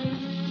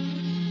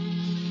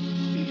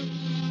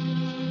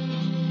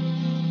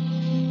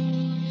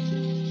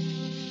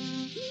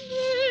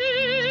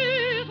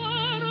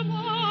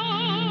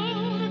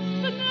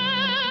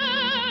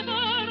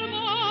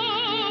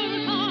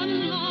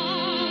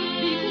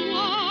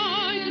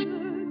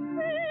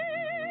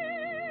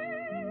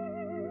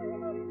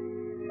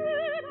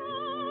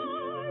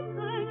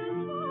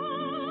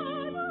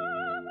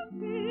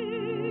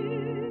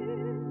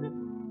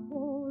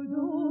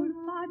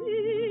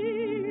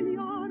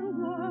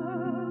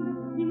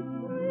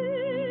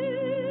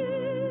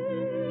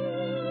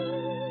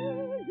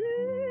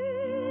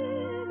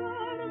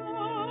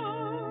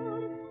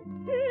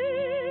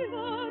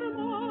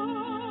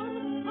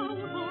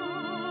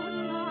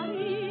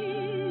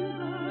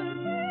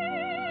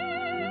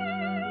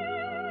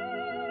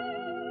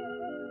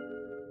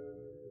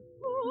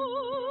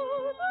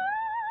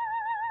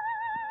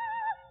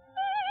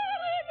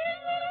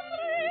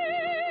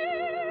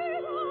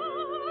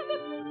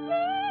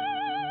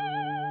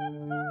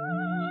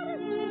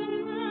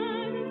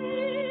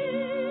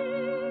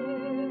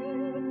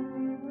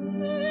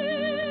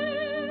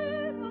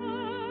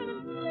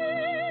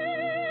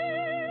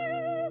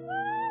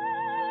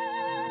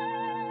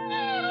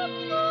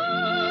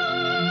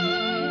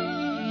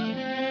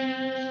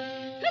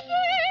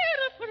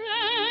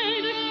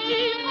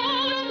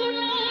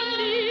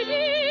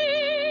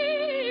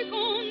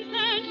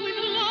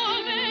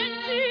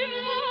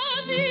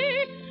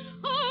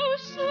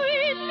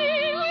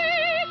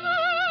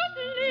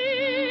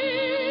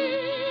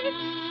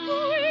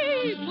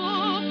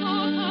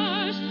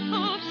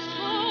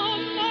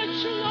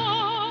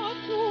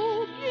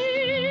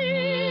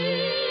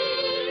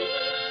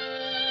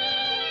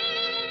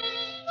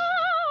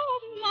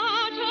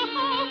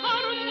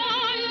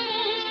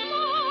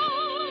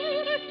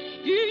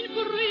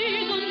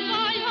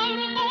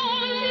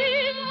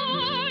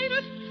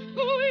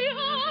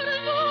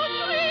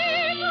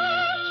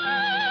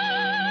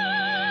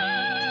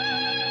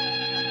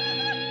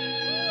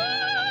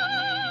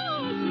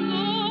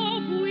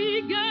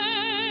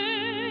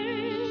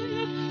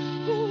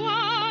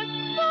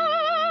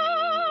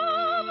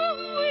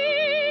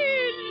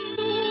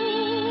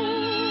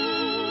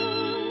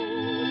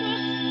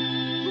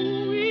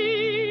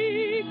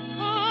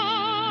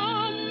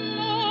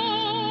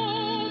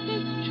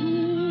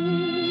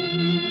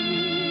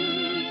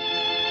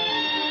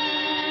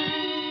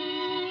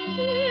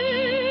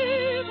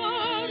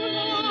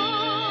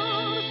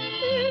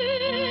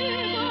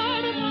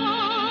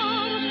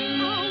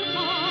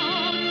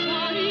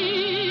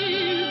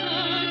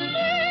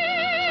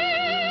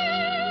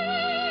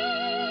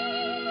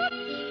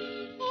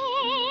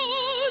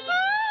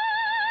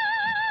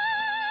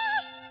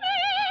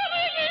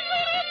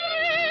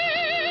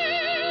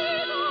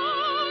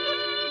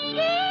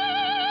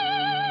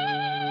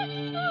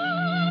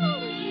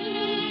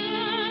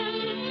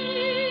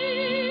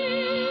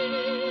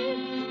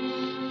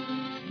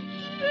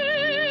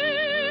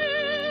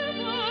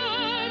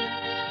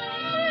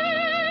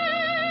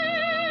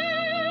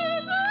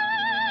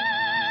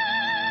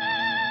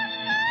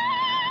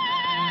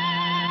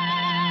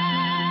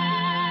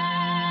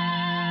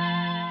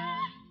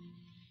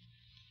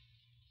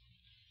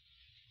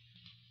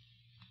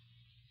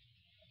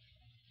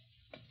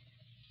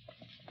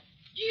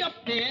 Gee up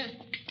there.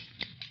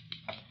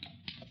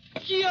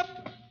 Gee up.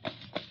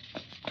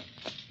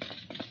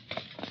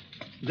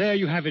 There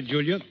you have it,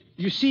 Julia.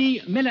 You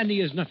see,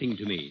 Melanie is nothing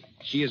to me.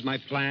 She is my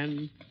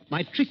plan,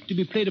 my trick to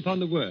be played upon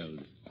the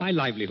world, my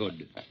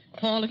livelihood.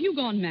 Paul, have you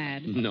gone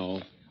mad?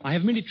 No. I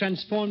have merely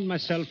transformed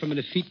myself from an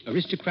effete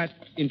aristocrat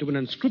into an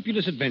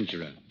unscrupulous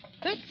adventurer.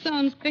 That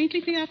sounds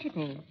faintly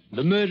theatrical.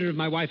 The murder of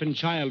my wife and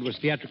child was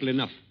theatrical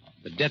enough.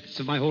 The deaths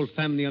of my whole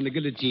family on the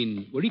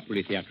guillotine were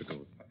equally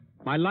theatrical.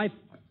 My life,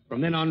 from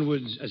then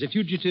onwards, as a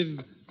fugitive,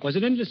 was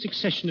an endless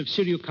succession of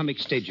seriocomic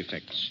stage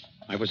effects.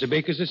 I was a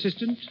baker's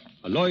assistant,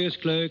 a lawyer's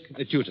clerk,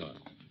 a tutor.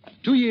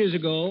 2 years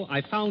ago,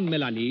 I found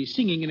Melanie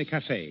singing in a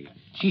cafe.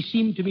 She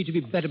seemed to me to be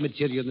better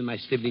material than my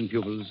sniveling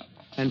pupils.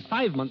 And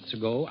 5 months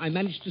ago, I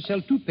managed to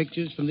sell 2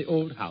 pictures from the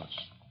old house.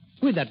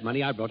 With that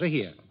money, I brought her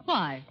here.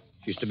 Why?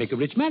 She's to make a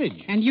rich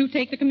marriage. And you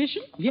take the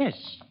commission? Yes.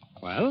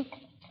 Well?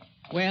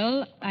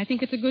 Well, I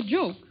think it's a good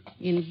joke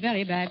in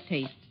very bad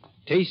taste.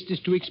 Taste is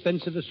too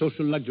expensive a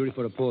social luxury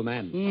for a poor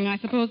man. I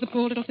suppose the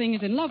poor little thing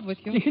is in love with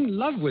you. In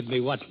love with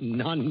me? What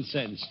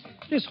nonsense.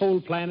 This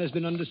whole plan has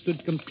been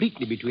understood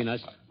completely between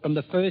us from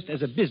the first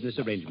as a business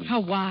arrangement.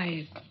 How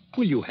wise.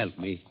 Will you help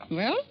me?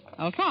 Well,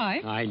 I'll try.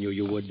 I knew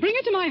you would. Bring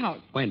her to my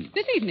house. When?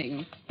 This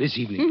evening. This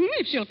evening?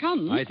 If she'll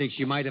come. I think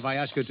she might if I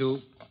ask her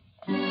to.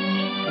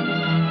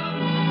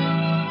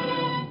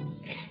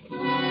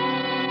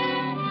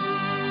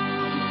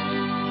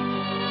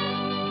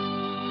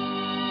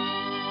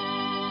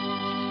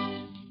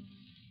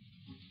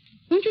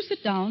 Won't you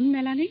sit down,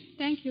 Melanie?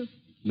 Thank you.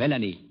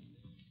 Melanie,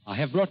 I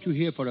have brought you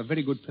here for a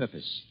very good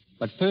purpose.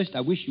 But first,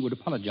 I wish you would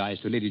apologize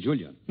to Lady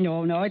Julia.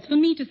 No, it's for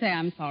me to say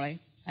I'm sorry.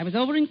 I was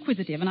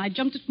over-inquisitive, and I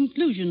jumped at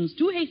conclusions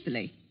too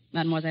hastily.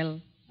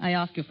 Mademoiselle, I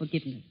ask your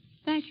forgiveness.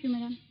 Thank you,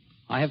 madame.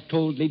 I have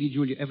told Lady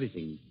Julia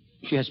everything.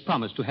 She has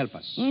promised to help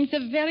us. It's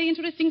a very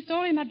interesting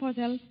story,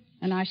 mademoiselle,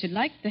 and I should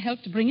like to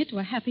help to bring it to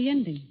a happy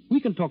ending.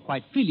 We can talk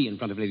quite freely in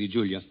front of Lady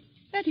Julia.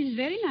 That is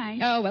very nice.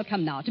 Oh, well,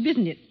 come now, to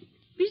business.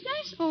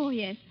 Business? Oh,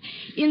 yes.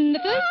 In the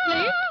first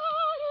place,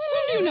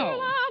 who do you know?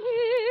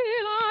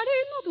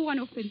 Not one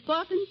of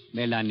importance.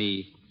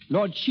 Melanie,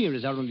 Lord Shear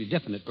is our only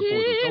definite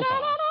proposal so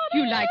far. Do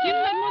you like him,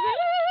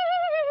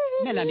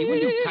 mademoiselle? Melanie, will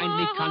you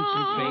kindly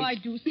concentrate? Oh, I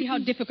do see how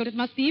difficult it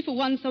must be for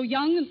one so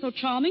young and so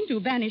charming to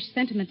banish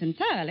sentiment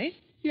entirely.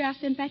 You are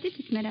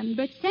sympathetic, madame,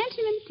 but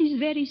sentiment is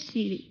very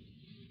silly.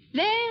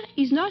 There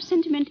is no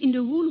sentiment in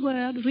the whole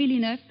world real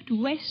enough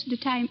to waste the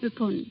time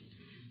upon.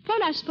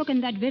 Paul has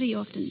spoken that very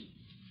often.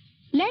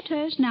 Let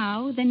us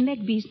now then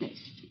make business.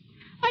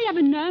 I have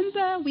a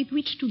number with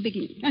which to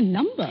begin. A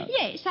number?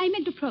 Yes, I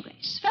make the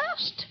progress.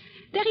 First,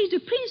 there is the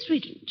Prince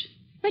Regent.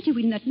 But he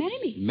will not marry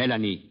me.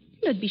 Melanie.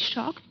 Do not be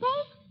shocked,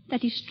 Paul.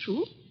 That is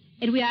true.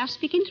 And we are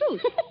speaking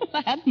truth.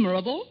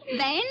 Admirable.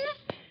 Then,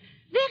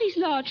 there is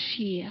Lord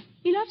Shear.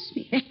 He loves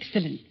me.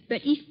 Excellent.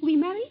 But if we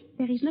marry,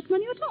 there is not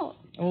money at all.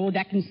 Oh,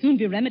 that can soon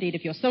be remedied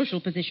if your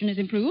social position is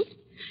improved.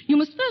 You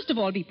must first of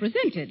all be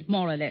presented,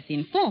 more or less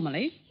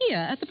informally, here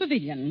at the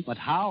pavilion. But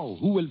how?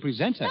 Who will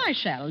present her? I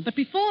shall, but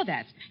before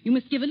that, you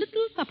must give a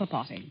little supper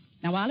party.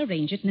 Now, I'll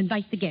arrange it and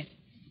invite the guests.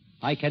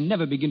 I can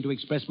never begin to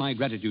express my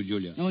gratitude,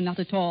 Julia. Oh, not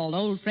at all.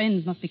 Old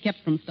friends must be kept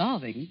from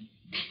starving.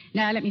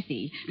 Now, let me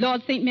see.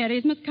 Lord St.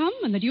 Mary's must come,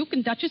 and the Duke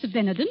and Duchess of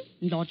Venerdon,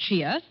 and Lord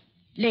Shear,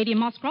 Lady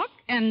Moscrock,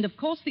 and, of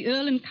course, the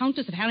Earl and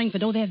Countess of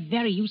Harringford. Oh, they're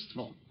very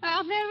useful.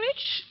 Are they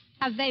rich?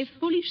 Have they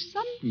foolish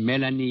sons?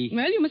 Melanie.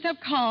 Well, you must have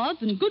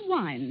cards and good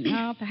wine.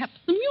 Perhaps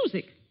some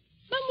music.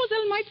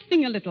 Mademoiselle might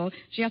sing a little.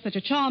 She has such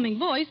a charming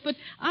voice, but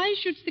I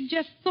should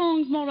suggest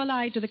songs more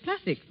allied to the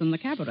classics than the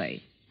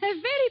cabaret. A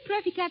very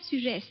profitable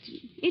suggestion.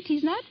 It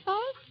is not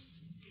false.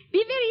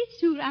 Be very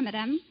sure,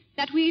 madame,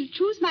 that we'll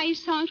choose my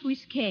songs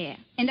with care,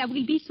 and I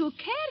will be so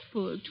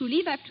careful to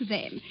live up to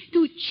them,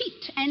 to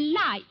cheat and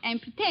lie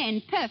and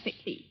pretend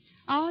perfectly.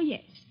 Oh,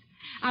 yes.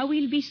 I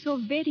will be so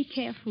very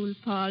careful,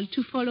 Paul,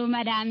 to follow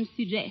Madame's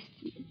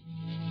suggestions.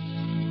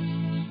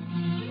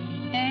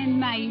 And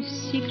my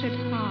secret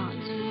heart.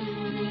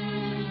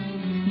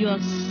 Your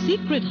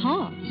secret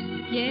heart?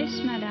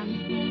 Yes, Madame.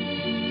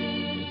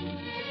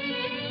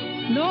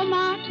 No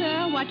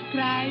matter what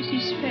price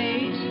is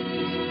paid,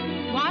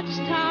 what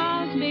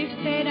stars may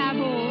fade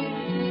above,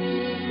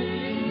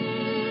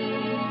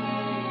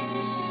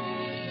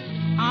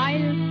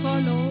 I'll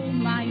follow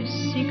my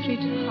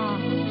secret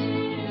heart.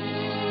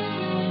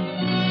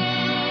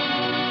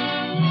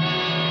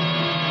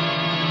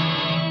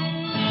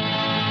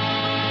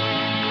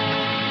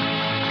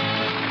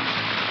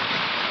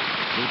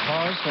 We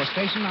pause for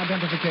station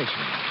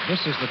identification.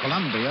 This is the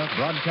Columbia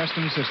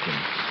Broadcasting System.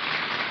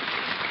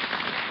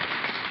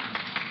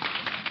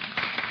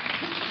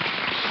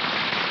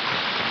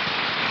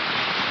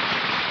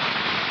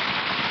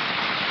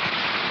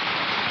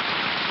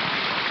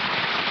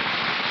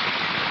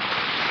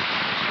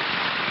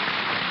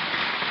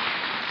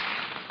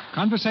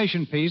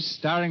 Conversation piece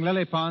starring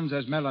Lily Pons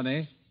as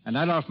Melanie and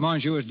Adolphe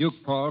Monjou as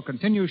Duke Paul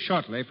continues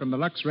shortly from the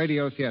Lux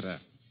Radio Theater.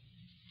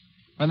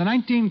 When the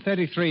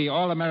 1933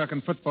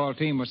 All-American football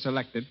team was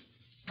selected,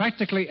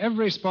 practically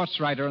every sports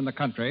writer in the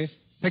country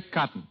picked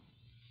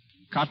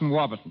Cotton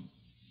Warburton,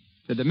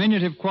 the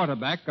diminutive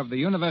quarterback of the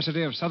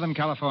University of Southern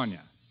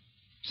California.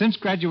 Since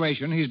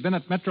graduation, he's been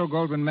at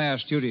Metro-Goldwyn-Mayer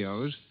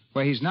Studios,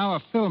 where he's now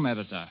a film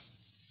editor.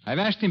 I've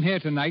asked him here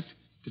tonight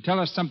to tell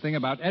us something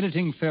about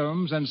editing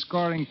films and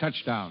scoring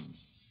touchdowns.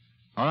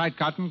 All right,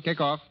 Cotton,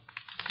 kick off.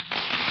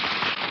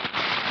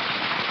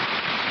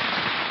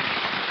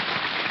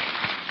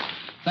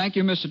 Thank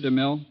you, Mr.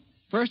 DeMille.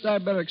 First,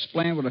 I'd better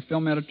explain what a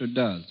film editor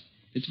does.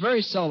 It's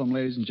very seldom,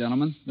 ladies and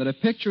gentlemen, that a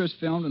picture is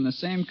filmed in the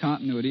same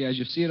continuity as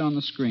you see it on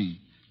the screen.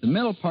 The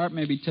middle part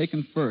may be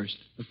taken first.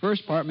 The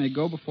first part may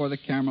go before the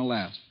camera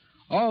last.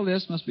 All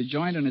this must be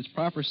joined in its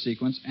proper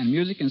sequence and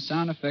music and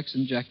sound effects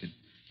injected.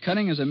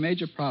 Cutting is a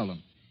major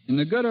problem. In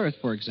The Good Earth,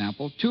 for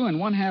example,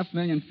 2.5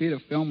 million feet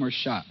of film were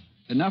shot,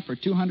 enough for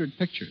 200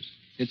 pictures.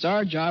 It's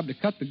our job to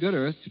cut The Good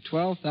Earth to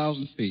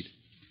 12,000 feet.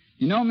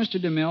 You know,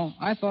 Mr. DeMille,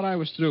 I thought I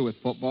was through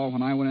with football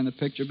when I went in the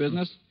picture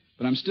business,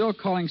 but I'm still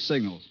calling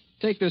signals.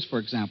 Take this, for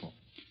example.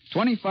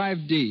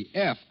 25D,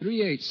 F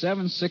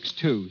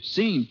 38762,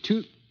 scene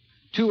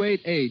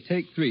 28A,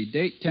 take 3,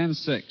 date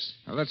 10-6.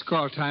 Well, let's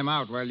call time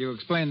out while you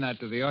explain that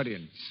to the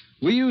audience.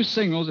 We use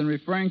signals in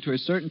referring to a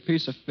certain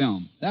piece of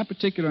film. That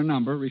particular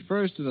number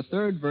refers to the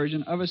third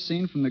version of a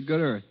scene from The Good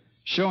Earth,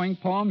 showing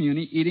Paul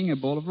Muni eating a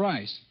bowl of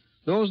rice.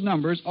 Those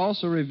numbers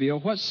also reveal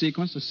what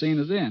sequence the scene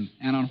is in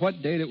and on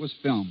what date it was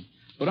filmed.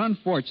 But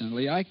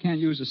unfortunately, I can't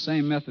use the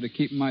same method of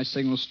keeping my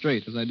signals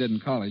straight as I did in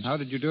college. How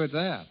did you do it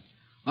there?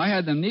 I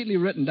had them neatly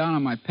written down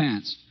on my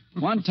pants.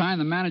 One time,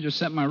 the manager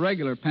sent my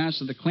regular pants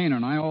to the cleaner,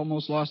 and I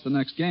almost lost the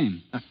next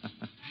game.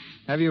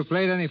 Have you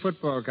played any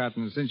football,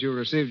 Cotton, since you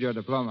received your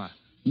diploma?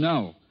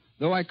 No,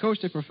 though I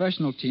coached a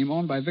professional team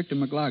owned by Victor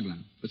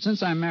McLaughlin. But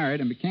since I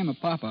married and became a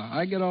papa,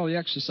 I get all the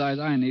exercise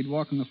I need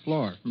walking the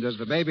floor. Does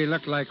the baby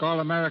look like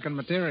all-American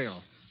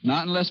material?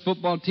 Not unless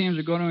football teams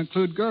are going to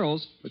include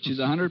girls, but she's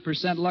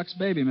 100% Lux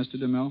baby, Mr.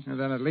 DeMille. And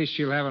then at least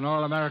she'll have an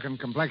all-American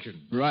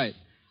complexion. Right.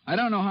 I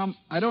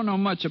don't know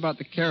much about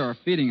the care or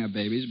feeding of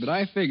babies, but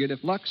I figured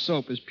if Lux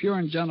soap is pure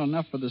and gentle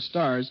enough for the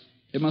stars,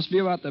 it must be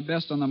about the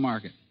best on the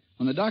market.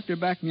 When the doctor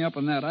backed me up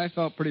on that, I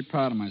felt pretty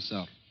proud of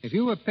myself. If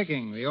you were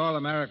picking the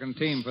all-American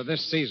team for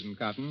this season,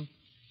 Cotton,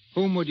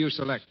 whom would you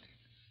select?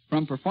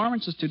 From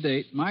performances to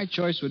date, my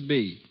choice would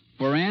be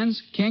for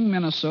ends, King,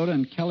 Minnesota,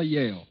 and Kelly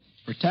Yale.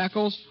 For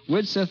tackles,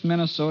 Widseth,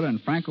 Minnesota,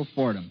 and Franco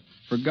Fordham.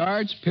 For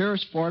guards,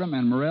 Pierce Fordham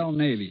and Morrell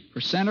Navy.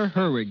 For center,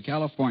 Herwig,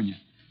 California.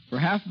 For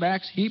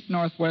halfbacks, Heap,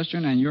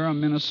 Northwestern, and Urim,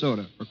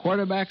 Minnesota. For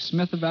quarterbacks,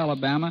 Smith of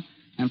Alabama.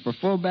 And for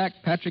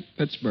fullback, Patrick,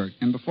 Pittsburgh.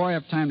 And before I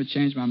have time to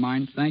change my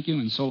mind, thank you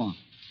and so long.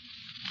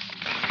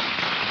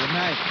 Good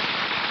night.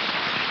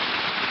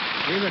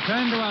 We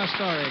return to our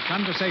story,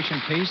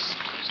 Conversation Piece,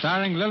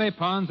 starring Lily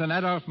Pons and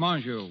Adolphe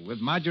Monjou, with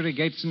Marjorie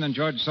Gateson and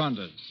George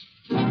Saunders.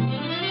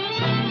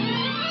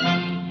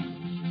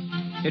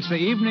 It's the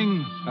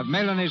evening of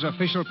Melanie's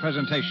official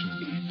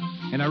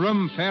presentation. In a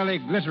room fairly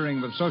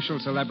glittering with social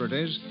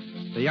celebrities,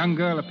 the young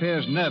girl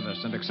appears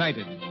nervous and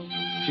excited.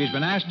 She's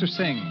been asked to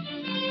sing,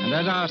 and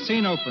as our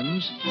scene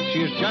opens,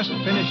 she is just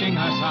finishing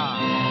her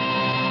song.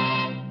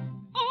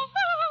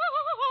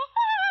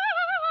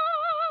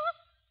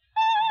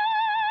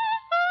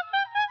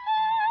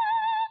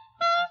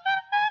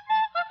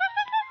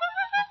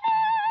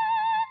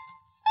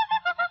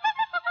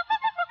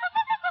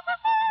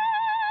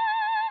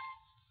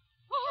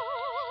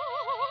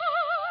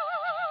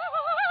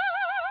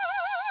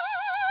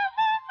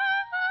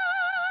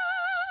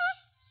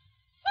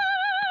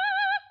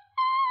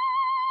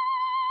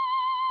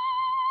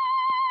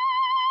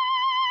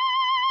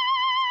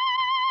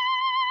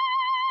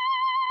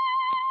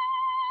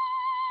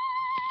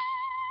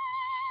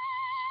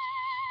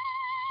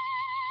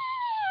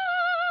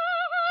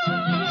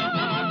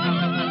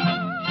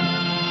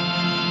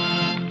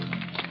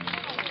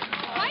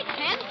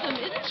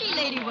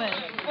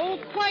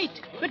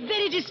 But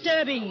very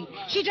disturbing.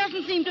 She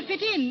doesn't seem to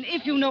fit in,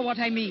 if you know what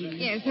I mean.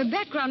 Yes, her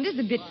background is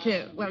a bit,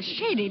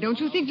 shady, don't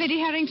you think, Lady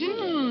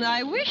Harrington?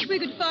 I wish we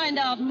could find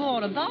out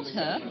more about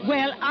her.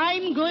 Well,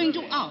 I'm going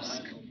to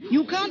ask.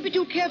 You can't be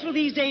too careful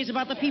these days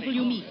about the people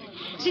you meet.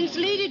 Since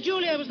Lady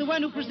Julia was the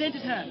one who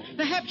presented her,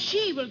 perhaps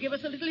she will give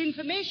us a little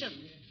information.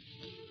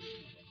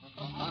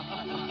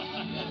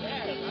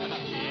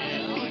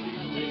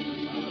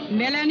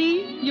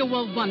 Melanie, you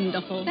were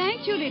wonderful.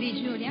 Thank you,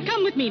 Lady Julia.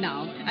 Come with me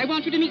now. I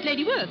want you to meet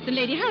Lady Worth and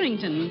Lady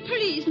Harrington.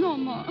 Please, no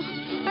more.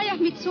 I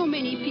have met so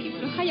many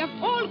people. I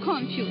am all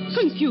confused.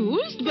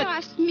 Confused? But... They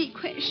ask me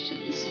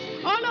questions.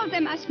 All of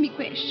them ask me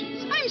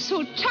questions. I'm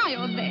so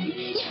tired of them.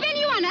 If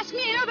anyone asks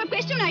me another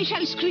question, I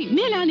shall scream.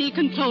 Melanie,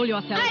 control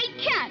yourself. I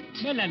can't.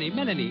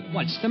 Melanie,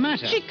 what's the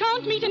matter? She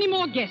can't meet any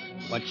more guests.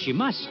 But she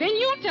must. Then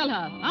you tell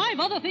her. I've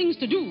other things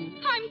to do.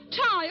 I'm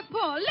tired,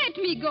 Paul. Let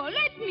me go.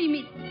 Let me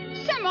meet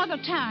some other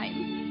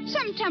time.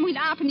 Sometime will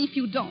happen if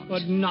you don't.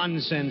 But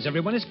nonsense.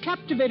 Everyone is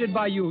captivated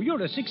by you.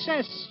 You're a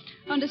success.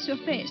 On the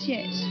surface,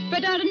 yes.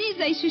 But underneath,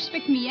 they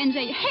suspect me and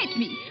they hate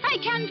me. I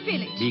can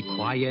feel it. Be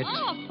quiet.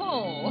 Ah,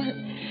 Paul.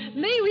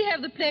 May we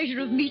have the pleasure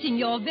of meeting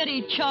your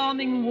very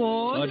charming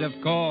ward? But of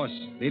course.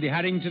 Lady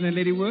Harrington and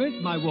Lady Worth,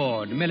 my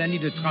ward, Melanie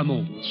de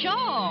Tramont.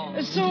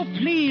 Sure. So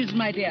pleased,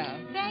 my dear.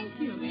 Thank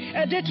you.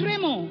 De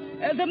Tremont,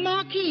 the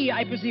Marquis,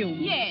 I presume.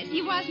 Yes,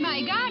 he was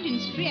my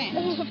guardian's friend.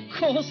 Oh, of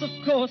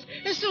course.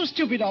 So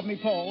stupid of me,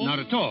 Paul. Not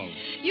at all.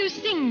 You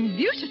sing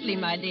beautifully,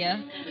 my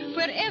dear.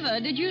 Wherever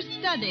did you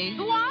study?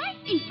 Why?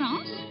 In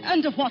France?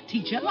 Under what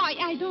teacher? Why,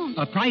 I don't.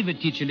 A private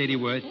teacher, Lady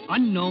Worth.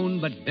 Unknown,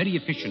 but very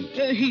efficient.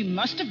 He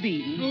must have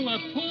been. Oh,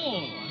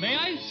 Paul, may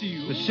I see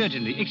you?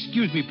 Certainly.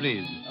 Excuse me,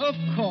 please. Of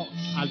course.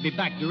 I'll be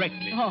back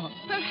directly. Oh.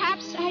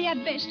 Perhaps I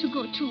had best to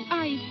go too.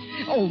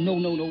 Oh,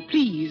 no,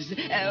 please.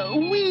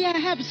 We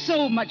have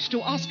so much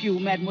to ask you,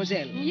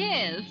 mademoiselle.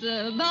 Yes,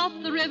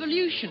 about the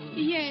revolution.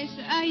 Yes,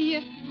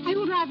 I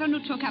would rather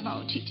not talk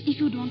about it, if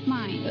you don't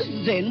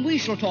mind. Then we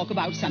shall talk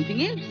about something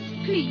else.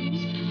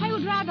 Please, I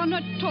would rather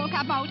not talk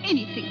about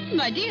anything.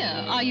 My dear,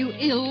 are you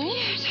ill?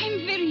 Yes,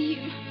 I'm very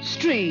ill.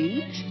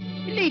 Strange.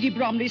 Lady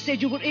Bromley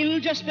said you were ill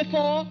just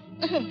before,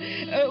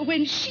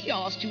 when she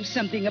asked you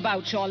something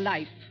about your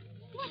life.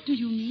 What do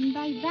you mean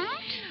by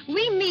that?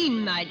 We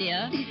mean, my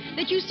dear,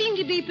 that you seem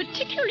to be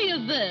particularly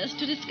averse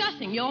to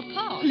discussing your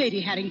past.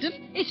 Lady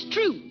Harrington? It's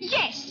true.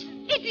 Yes,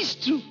 it is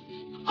true.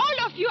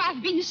 All of you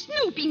have been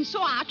snooping so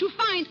hard to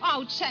find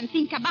out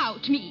something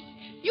about me.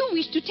 You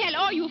wish to tell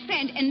all your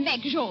friends and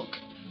make joke.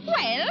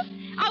 Well,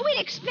 I will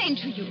explain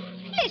to you.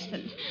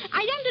 Listen, I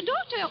am the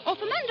daughter of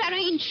a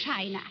mandarin in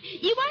China.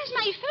 He was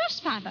my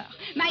first father.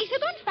 My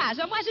second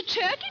father was a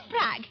Turk in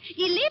Prague.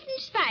 He lived in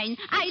Spain.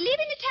 I live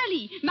in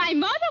Italy. My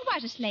mother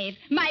was a slave.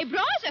 My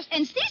brothers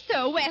and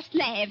sister were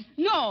slaves.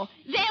 No,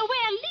 they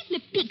were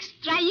little pigs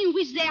trying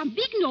with their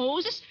big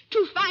noses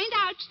to find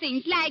out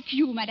things like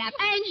you, madame,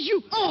 and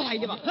you. Oh, I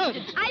never heard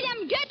it. I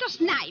am Gerda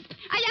Snipe.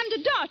 I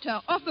am the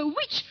daughter of a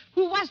witch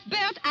who was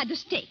burnt at the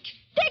stake.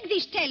 Take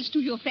these tales to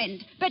your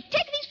friend, but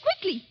take these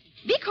quickly.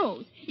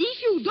 Because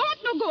if you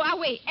don't go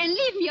away and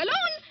leave me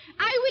alone,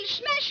 I will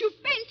smash your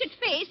painted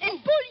face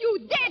and pull you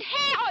dead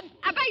hair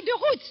by the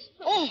roots.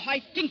 Oh,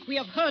 I think we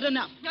have heard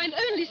enough. I'm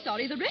only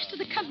sorry the rest of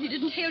the company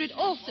didn't hear it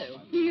also.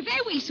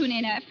 They will soon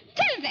enough.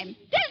 Tell them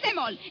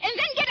all, and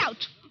then get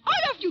out.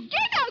 All of you,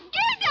 get out,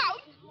 get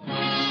out!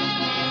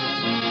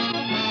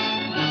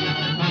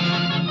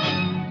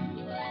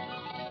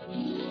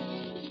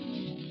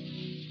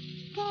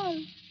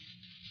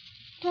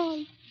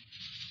 Paul,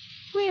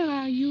 where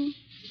are you?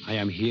 I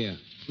am here.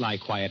 Lie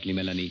quietly,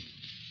 Melanie.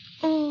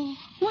 Oh,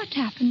 what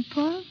happened,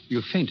 Paul?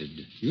 You fainted.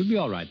 You'll be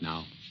all right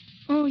now.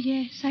 Oh,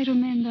 yes, I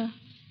remember.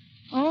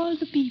 All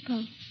the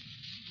people.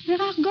 They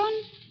are gone?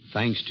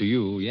 Thanks to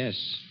you, yes.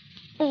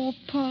 Oh,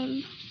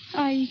 Paul,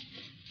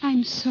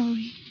 I'm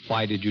sorry.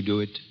 Why did you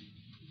do it?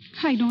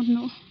 I don't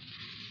know.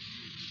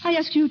 I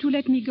asked you to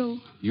let me go.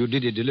 You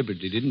did it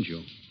deliberately, didn't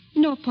you?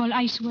 No, Paul,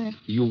 I swear.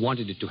 You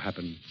wanted it to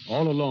happen.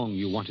 All along,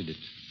 you wanted it.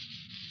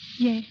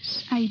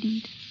 Yes, I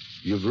did.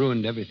 You've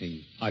ruined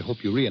everything. I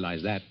hope you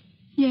realize that.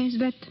 Yes,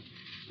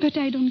 but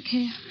I don't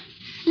care.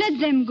 Let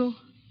them go.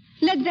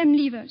 Let them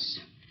leave us.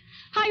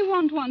 I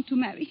won't want to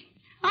marry.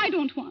 I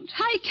don't want.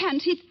 I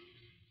can't.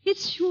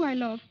 It's you I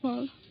love,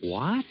 Paul.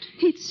 What?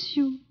 It's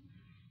you.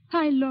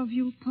 I love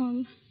you,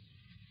 Paul.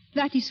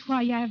 That is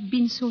why I have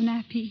been so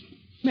happy.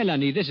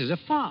 Melanie, this is a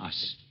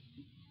farce.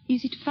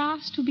 Is it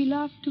farce to be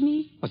loved to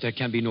me? But there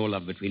can be no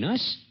love between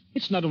us.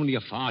 It's not only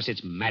a farce,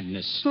 it's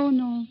madness. Oh,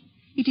 no.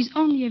 It is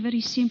only a very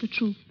simple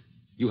truth.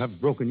 You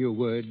have broken your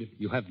word,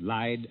 you have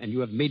lied, and you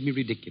have made me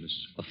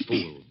ridiculous, a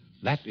fool.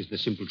 That is the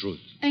simple truth.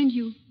 And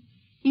you,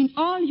 in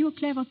all your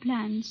clever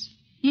plans,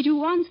 did you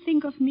once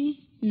think of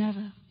me?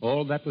 Never.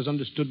 All that was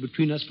understood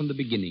between us from the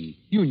beginning.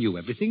 You knew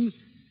everything,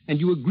 and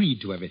you agreed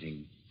to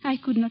everything. I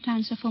could not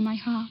answer for my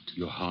heart.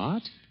 Your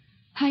heart?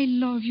 I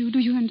love you, do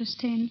you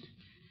understand?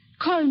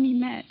 Call me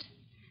mad.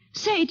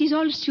 Say it is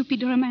all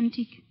stupid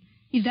romantic,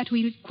 if that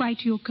will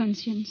quiet your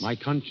conscience. My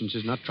conscience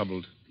is not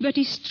troubled. But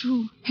it's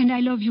true, and I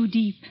love you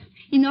deep.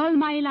 In all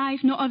my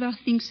life, no other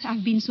things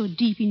have been so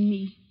deep in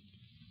me.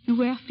 You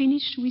were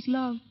finished with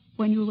love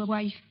when your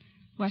wife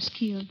was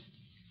killed.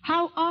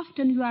 How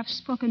often you have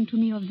spoken to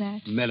me of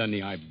that.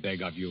 Melanie, I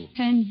beg of you.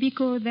 And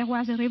because there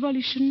was a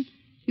revolution,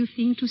 you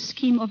think to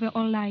scheme over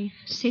all life,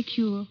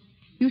 secure.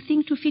 You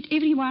think to fit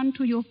everyone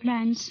to your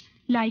plans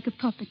like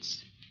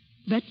puppets.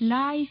 But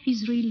life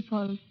is real,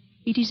 Paul.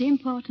 It is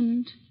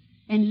important,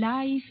 and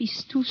life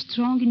is too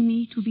strong in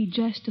me to be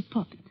just a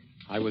puppet.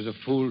 I was a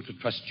fool to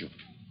trust you.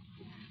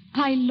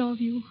 I love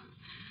you.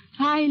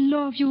 I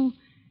love you.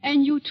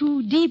 And you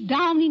too, deep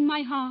down in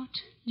my heart,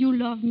 you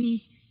love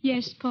me.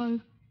 Yes,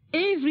 Paul.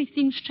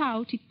 Everything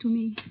shouted to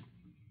me.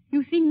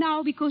 You think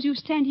now, because you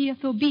stand here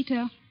so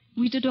bitter,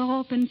 with the door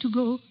open to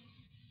go,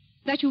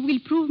 that you will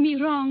prove me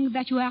wrong,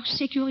 that you are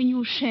secure in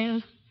your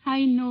shell.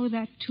 I know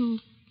that too.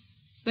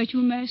 But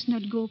you must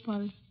not go,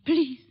 Paul.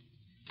 Please.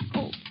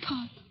 Oh,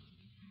 Paul.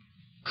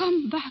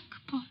 Come back,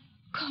 Paul.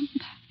 Come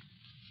back.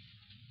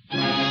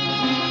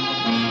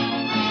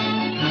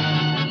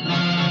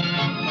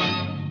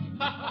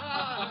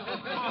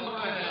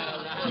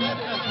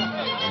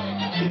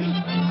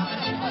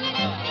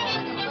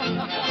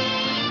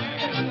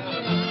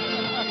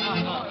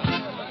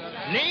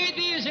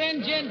 Ladies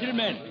and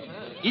gentlemen,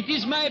 it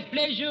is my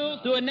pleasure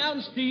to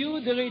announce to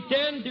you the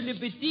return to Le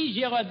Petit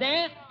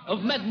Girondin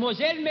of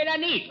Mademoiselle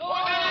Mélanie.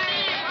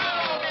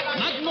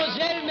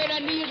 Mademoiselle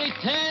Mélanie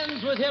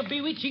returns with her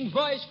bewitching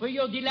voice for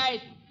your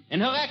delight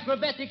and her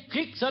acrobatic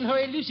tricks on her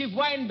elusive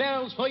wine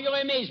barrels for your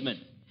amazement.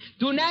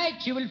 Tonight,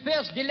 she will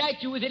first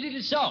delight you with a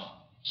little song.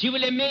 She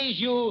will amaze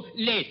you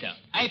later.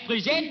 I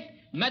present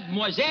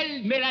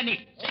Mademoiselle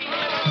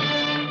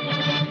Mélanie.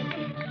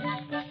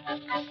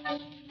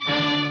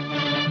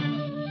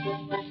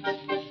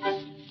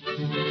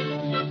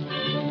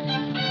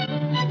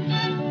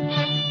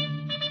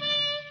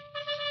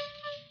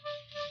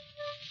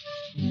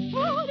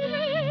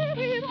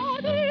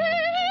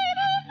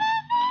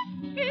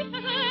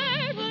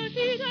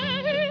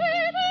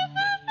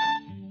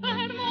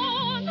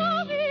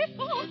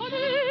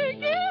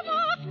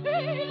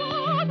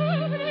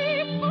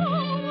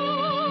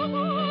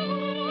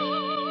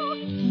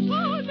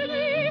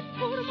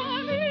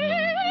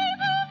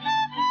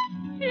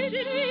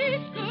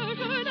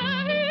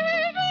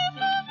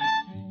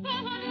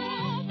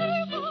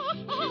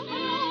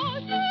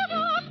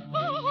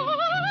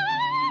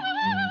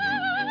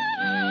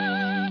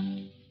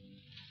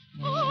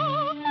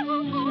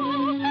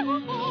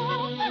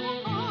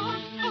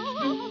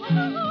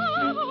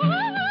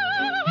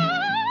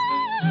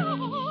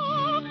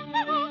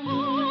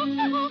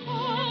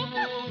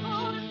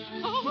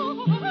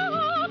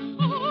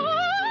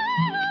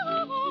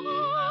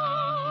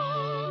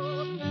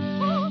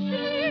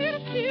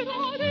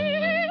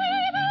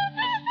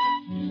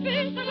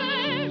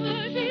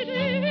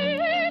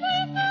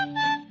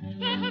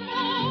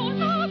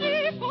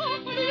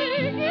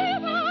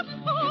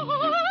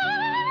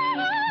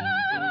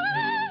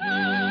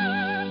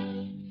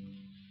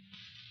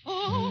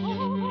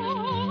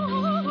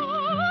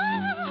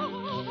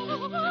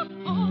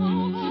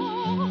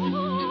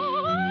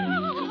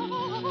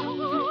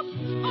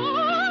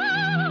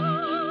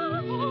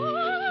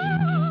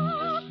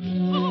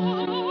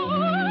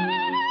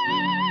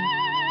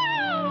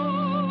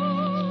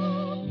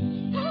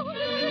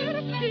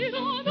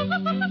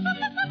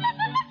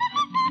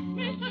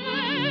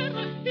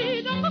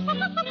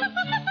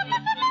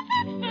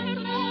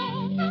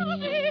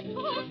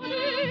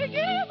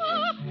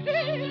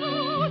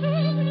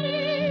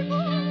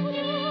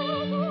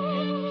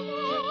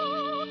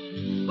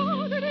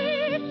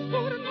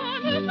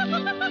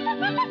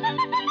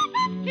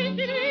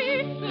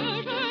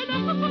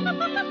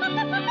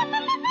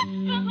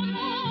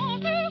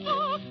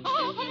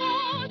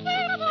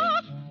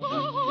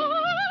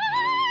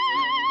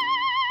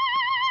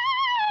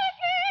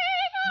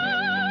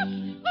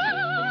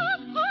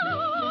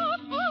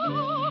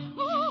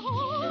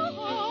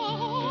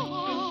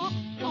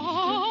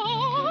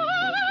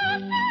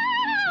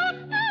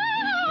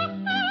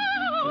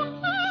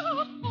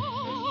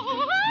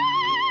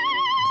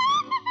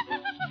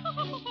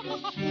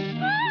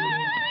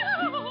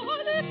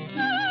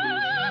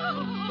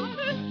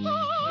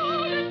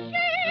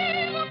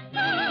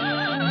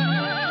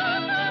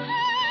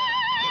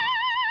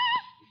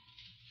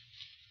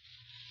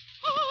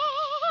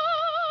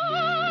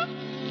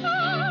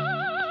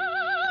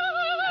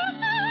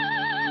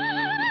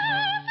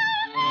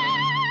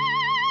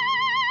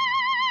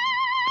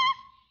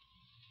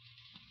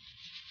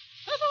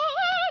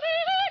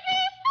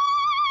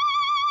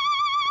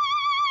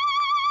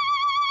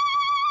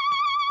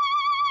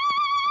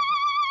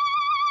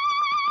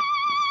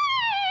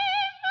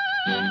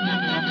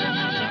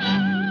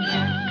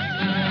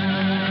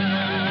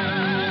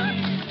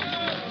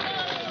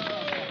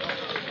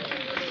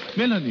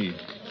 Mélanie.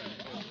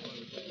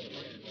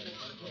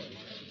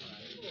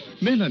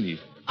 Mélanie.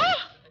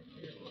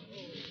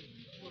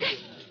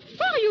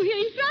 Why are you here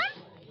in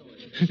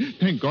France?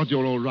 Thank God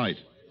you're all right.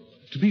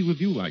 To be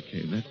with you I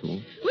came, that's all.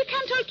 We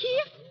can't talk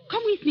here.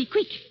 Come with me,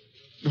 quick.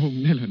 Oh,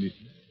 Mélanie.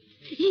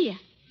 Here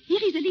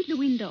is a little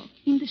window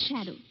in the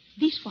shadow.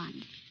 This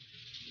one.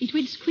 It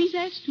will squeeze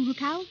us to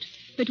look out,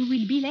 but we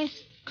will be less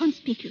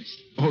conspicuous.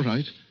 All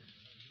right.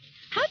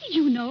 How did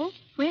you know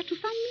where to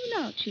find me,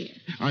 Lord here?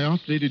 I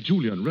asked Lady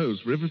Julia and Rose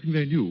for everything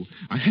they knew.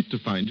 I had to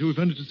find you, if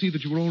only to see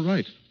that you were all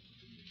right.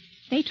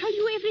 They told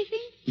you everything?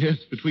 Yes,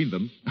 between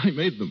them. I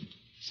made them.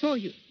 So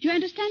do you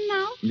understand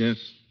now? Yes,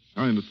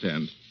 I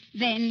understand.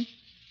 Then,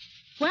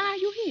 why are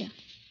you here?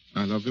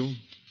 I love you.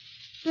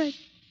 But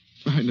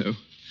I know.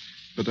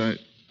 But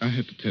I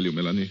had to tell you,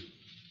 Mélanie.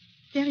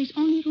 there is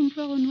only room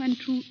for one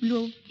true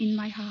love in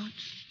my heart.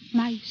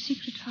 My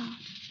secret heart.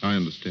 I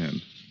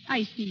understand.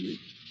 I see you.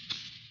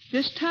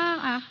 The stars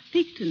are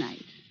thick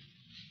tonight.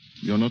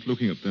 You're not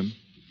looking at them.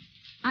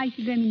 I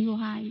see them in your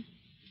eyes.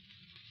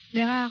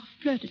 They are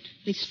flooded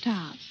with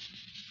stars.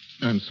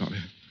 I'm sorry.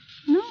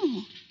 No,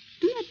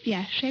 do not be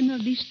ashamed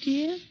of these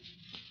tears.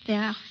 They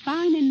are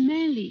fine and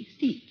manly.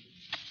 See,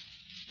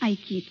 I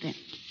keep them.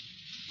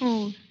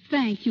 Oh,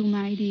 thank you,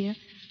 my dear,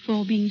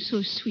 for being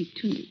so sweet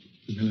to me.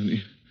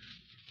 Mélanie,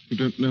 you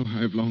don't know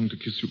how I've longed to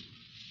kiss you.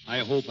 I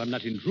hope I'm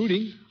not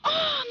intruding.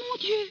 Oh, mon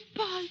Dieu,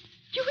 Paul.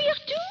 You here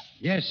too?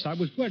 Yes, I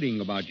was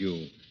worrying about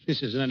you.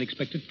 This is an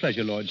unexpected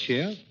pleasure, Lord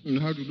Shear.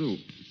 How do you do?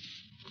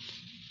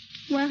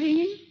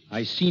 Worrying?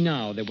 I see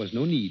now there was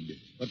no need.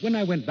 But when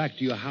I went back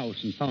to your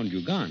house and found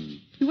you gone,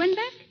 You went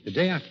back? the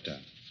day after,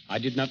 I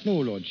did not know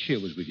Lord Shear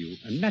was with you,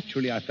 and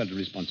naturally I felt a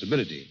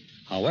responsibility.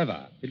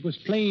 However, it was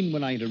plain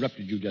when I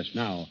interrupted you just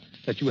now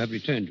that you have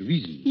returned to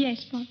reason.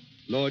 Yes, Paul.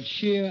 Lord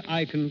Shear,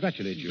 I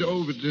congratulate you.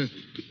 Oh, but...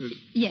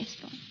 Yes,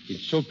 Paul.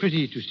 It's so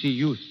pretty to see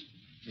youth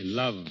in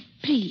love.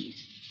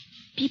 Please.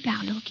 People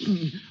are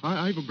looking.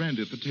 I've a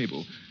brandy at the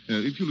table.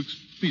 If you'll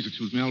please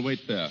excuse me, I'll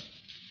wait there.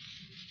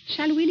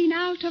 Shall we lean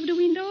out of the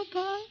window,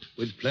 Paul?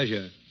 With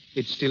pleasure.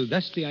 It's still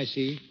dusty, I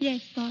see.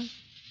 Yes, Paul.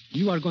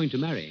 You are going to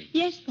marry.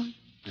 Yes, Paul.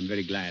 I'm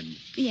very glad.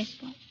 Yes,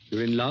 Paul.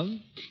 You're in love?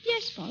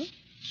 Yes, Paul.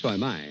 So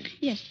am I.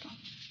 Yes, Paul.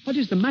 What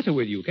is the matter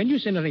with you? Can you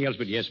say nothing else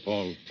but yes,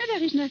 Paul?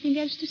 There is nothing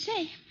else to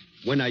say.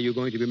 When are you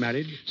going to be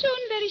married? Soon,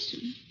 very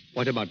soon.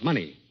 What about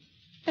money?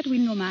 That will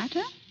no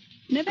matter.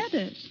 Never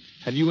does.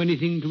 Have you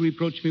anything to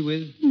reproach me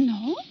with?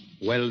 No.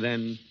 Well,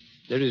 then,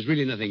 there is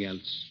really nothing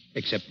else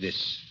except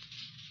this.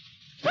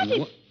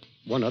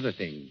 One other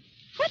thing.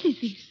 What is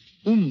this?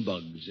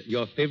 Bugs,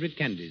 your favorite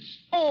candies.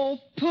 Oh,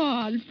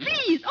 Paul,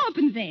 please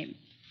open them.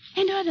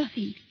 And other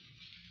things.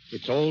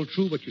 It's all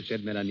true what you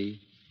said,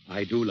 Melanie.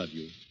 I do love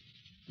you.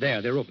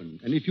 There, they're open.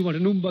 And if you want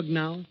an bug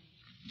now?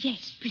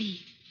 Yes,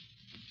 please.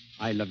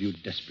 I love you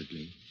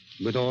desperately,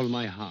 with all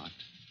my heart.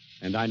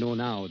 And I know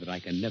now that I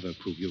can never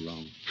prove you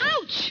wrong.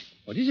 Ouch!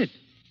 What is it?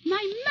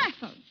 My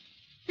muscles.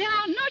 They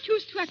are not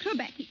used to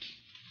acrobatic.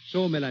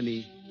 So,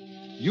 Melanie,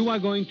 you are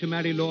going to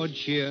marry Lord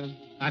Shear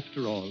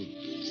after all.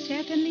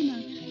 Certainly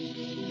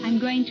not. I'm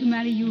going to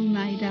marry you,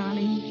 my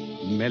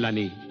darling.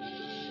 Melanie.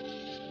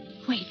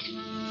 Wait.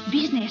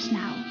 Business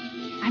now.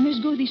 I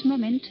must go this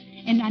moment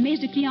and amaze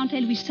the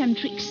clientele with some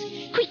tricks.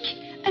 Quick,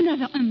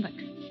 another humbug.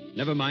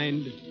 Never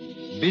mind.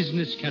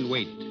 Business can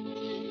wait.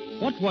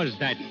 What was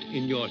that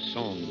in your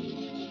song?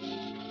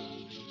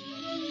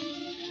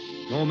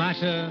 No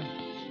matter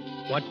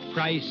what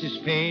price is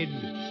paid,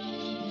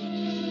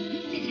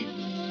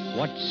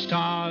 what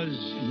stars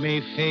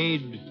may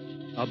fade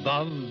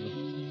above.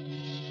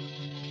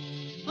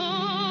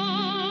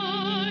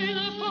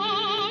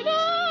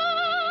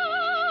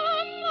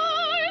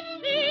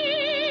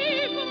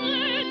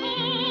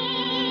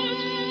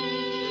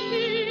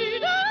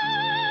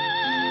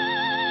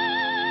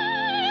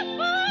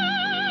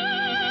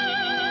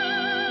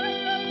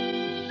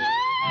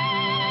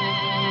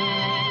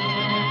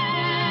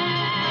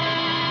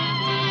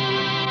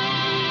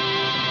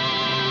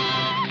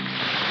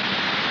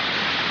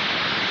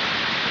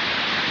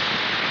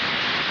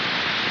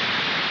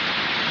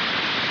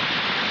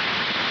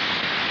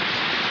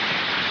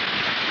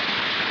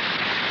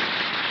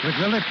 With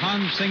Lily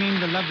Pond singing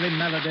the lovely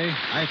melody,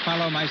 I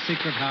Follow My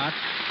Secret Heart,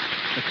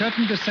 the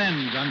curtain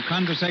descends on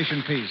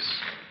Conversation Piece.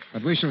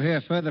 But we shall hear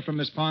further from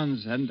Miss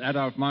Pons and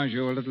Adolphe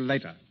Manjou a little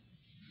later.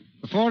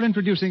 Before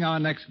introducing our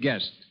next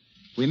guest,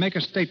 we make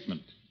a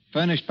statement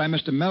furnished by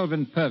Mr.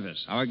 Melvin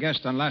Purvis, our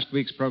guest on last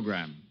week's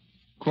program.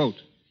 Quote,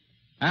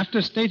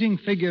 after stating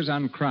figures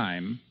on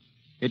crime,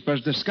 it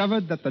was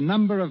discovered that the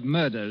number of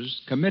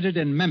murders committed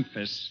in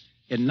Memphis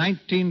in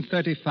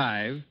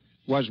 1935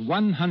 was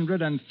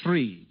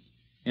 103.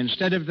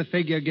 Instead of the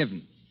figure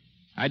given.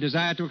 I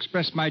desire to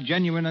express my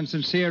genuine and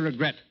sincere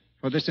regret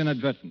for this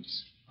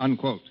inadvertence.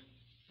 Unquote.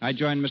 I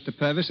join Mr.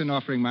 Purvis in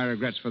offering my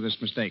regrets for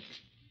this mistake.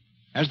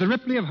 As the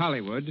Ripley of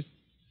Hollywood,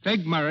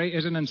 Feg Murray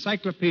is an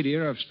encyclopedia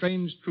of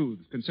strange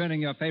truths concerning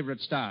your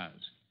favorite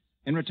stars.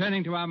 In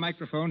returning to our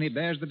microphone, he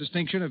bears the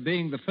distinction of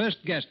being the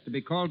first guest to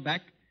be called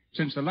back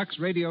since the Lux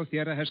Radio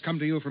Theater has come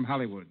to you from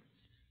Hollywood,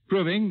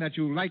 proving that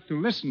you like to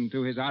listen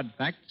to his odd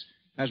facts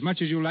as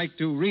much as you like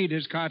to read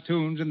his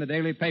cartoons in the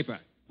daily paper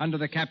under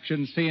the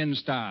caption Seeing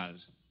Stars.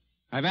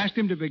 I've asked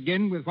him to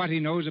begin with what he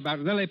knows about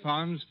Lily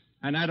Pons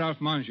and Adolphe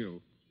Manjou.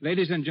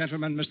 Ladies and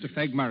gentlemen, Mr.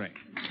 Feg Murray.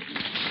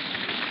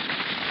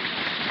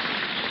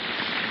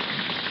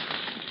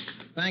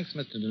 Thanks,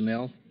 Mr.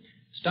 DeMille.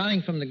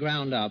 Starting from the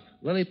ground up,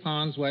 Lily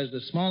Pons wears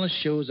the smallest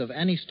shoes of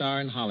any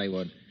star in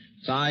Hollywood,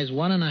 size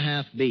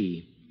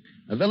 1.5B.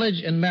 A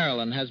village in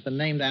Maryland has been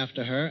named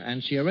after her,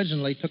 and she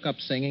originally took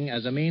up singing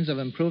as a means of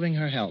improving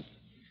her health.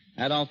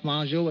 Adolphe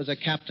Manjou was a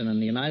captain in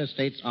the United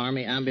States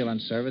Army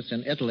Ambulance Service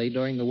in Italy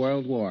during the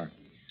World War.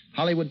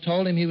 Hollywood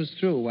told him he was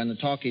through when the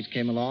talkies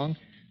came along,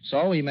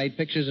 so he made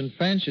pictures in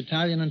French,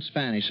 Italian, and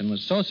Spanish and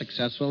was so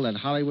successful that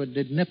Hollywood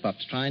did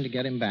nip-ups trying to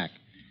get him back.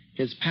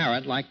 His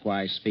parrot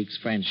likewise speaks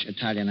French,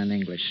 Italian, and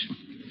English.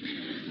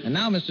 And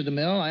now, Mr.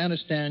 DeMille, I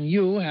understand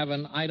you have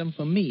an item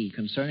for me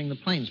concerning the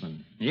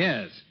Plainsman.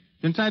 Yes.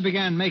 Since I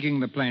began making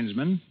the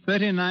Plainsman,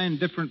 39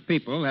 different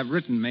people have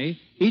written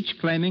me, each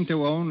claiming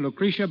to own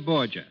Lucretia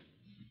Borgia,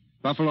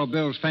 Buffalo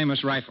Bill's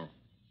famous rifle.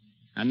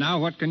 And now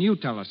what can you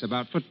tell us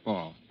about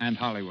football and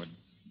Hollywood?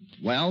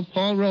 Well,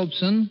 Paul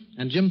Robeson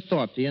and Jim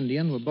Thorpe, the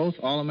Indian, were both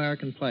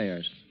All-American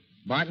players.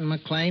 Barton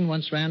McLean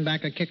once ran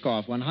back a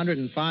kickoff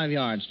 105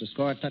 yards to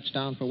score a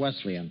touchdown for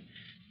Wesleyan.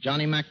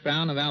 Johnny Mac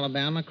Brown of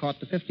Alabama caught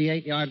the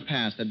 58-yard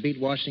pass that beat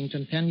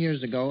Washington 10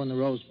 years ago in the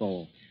Rose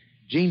Bowl.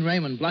 Gene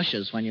Raymond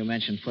blushes when you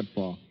mention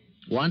football.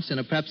 Once in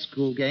a prep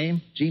school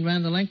game, Gene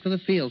ran the length of the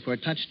field for a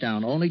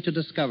touchdown, only to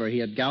discover he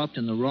had galloped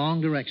in the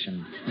wrong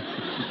direction.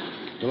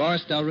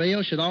 Dolores Del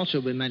Rio should also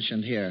be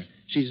mentioned here.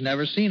 She's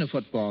never seen a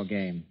football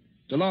game.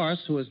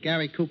 Dolores, who is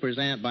Gary Cooper's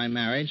aunt by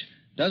marriage,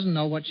 doesn't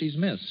know what she's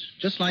missed,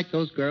 just like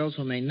those girls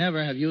who may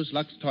never have used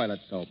Lux toilet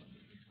soap.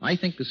 I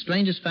think the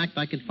strangest fact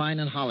I could find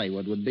in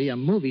Hollywood would be a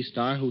movie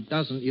star who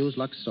doesn't use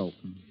Lux soap.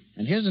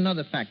 And here's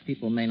another fact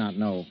people may not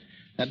know.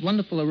 That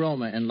wonderful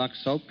aroma in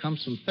Lux soap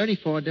comes from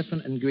 34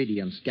 different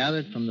ingredients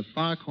gathered from the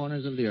far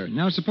corners of the earth.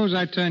 Now, suppose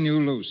I turn you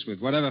loose with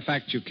whatever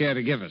facts you care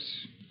to give us.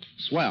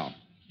 Swell.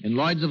 In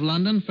Lloyd's of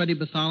London, Freddie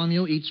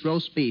Bartholomew eats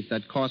roast beef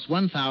that costs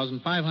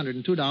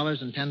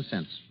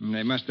 $1,502.10.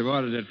 They must have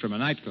ordered it from a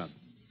nightclub.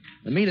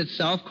 The meat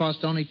itself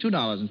cost only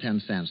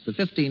 $2.10. The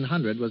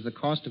 $1,500 was the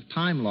cost of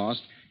time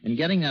lost in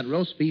getting that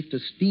roast beef to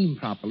steam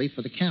properly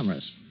for the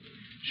cameras.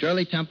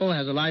 Shirley Temple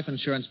has a life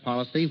insurance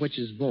policy which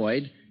is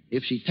void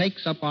if she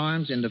takes up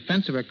arms in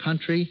defense of her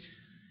country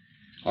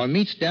or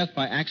meets death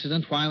by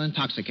accident while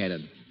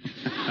intoxicated.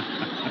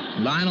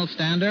 Lionel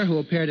Stander, who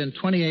appeared in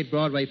 28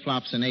 Broadway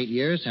flops in 8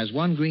 years, has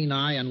one green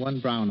eye and one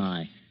brown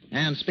eye.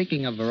 And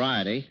speaking of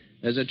variety,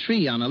 there's a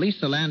tree on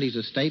Elisa Landy's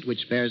estate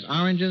which bears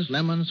oranges,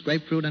 lemons,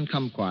 grapefruit, and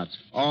kumquats,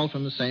 all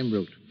from the same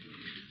root.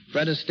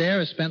 Fred Astaire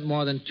has spent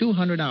more than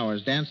 200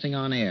 hours dancing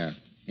on air.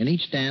 In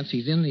each dance,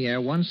 he's in the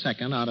air 1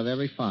 second out of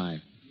every 5.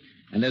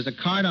 And there's a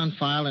card on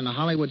file in a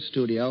Hollywood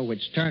studio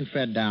which turned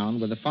Fred down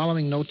with the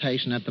following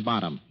notation at the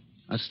bottom.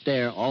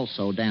 Astaire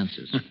also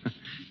dances.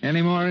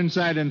 Any more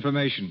inside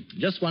information?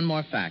 Just one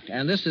more fact,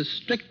 and this is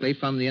strictly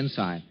from the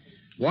inside.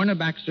 Warner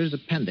Baxter's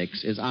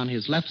appendix is on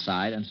his left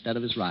side instead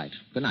of his right.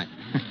 Good night.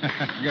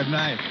 Good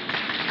night.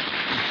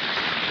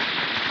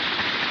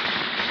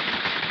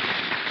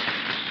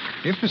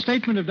 If the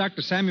statement of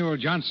Dr. Samuel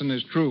Johnson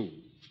is true,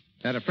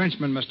 that a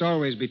Frenchman must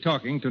always be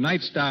talking,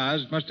 tonight's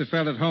stars must have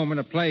felt at home in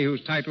a play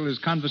whose title is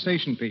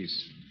Conversation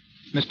Piece.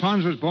 Miss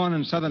Pons was born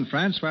in southern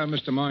France, while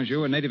Mr.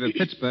 Monjou, a native of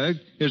Pittsburgh,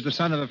 is the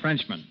son of a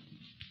Frenchman.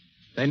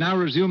 They now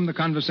resume the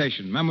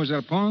conversation.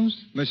 Mademoiselle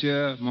Pons,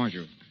 Monsieur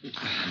Monjou.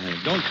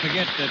 Don't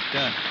forget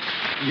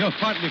that you're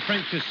partly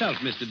French yourself,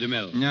 Mr.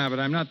 DeMille. Yeah, but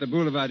I'm not the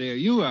boulevardier.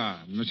 You are,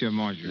 Monsieur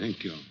Monjou.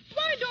 Thank you.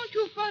 Why don't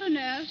you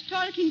foreigners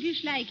talk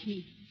English like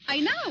me? I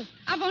know.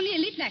 I've only a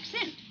little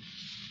accent.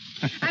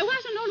 I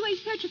wasn't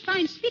always such a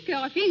fine speaker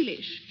of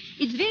English.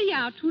 It's very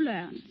hard to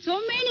learn. So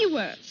many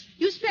words.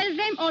 You spell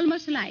them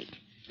almost alike,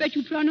 but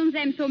you pronounce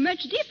them so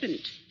much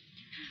different.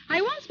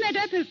 I once made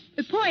up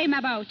a poem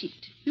about it.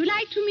 You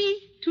like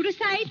to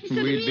recite,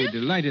 Mr. We'd DeMille? be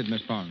delighted,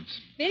 Miss Pons.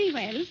 Very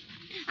well.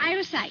 I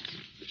recite.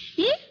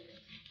 If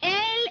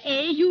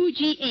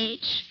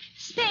L-A-U-G-H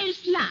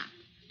spells laugh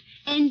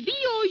and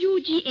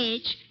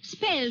B-O-U-G-H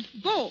spells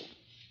bow,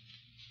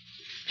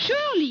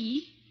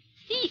 surely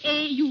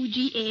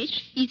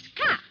C-A-U-G-H is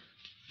calf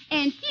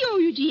and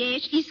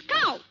C-O-U-G-H is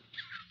cow.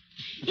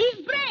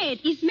 If bread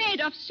is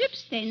made of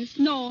substance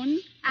known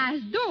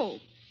as dough,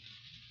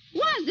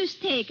 was the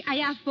steak I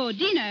have for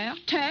dinner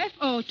turf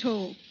or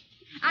toe?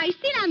 I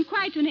still am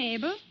quite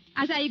unable,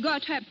 as I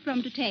got up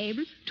from the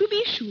table, to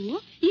be sure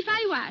if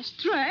I was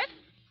truck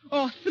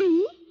or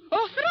through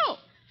or throw.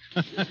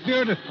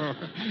 Beautiful.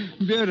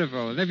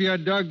 Beautiful. And if your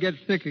dog gets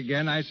sick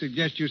again, I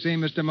suggest you see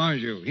Mr.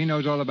 Monjou. He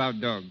knows all about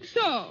dogs.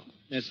 So,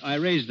 Yes, I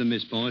raised them,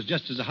 Miss Pons,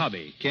 just as a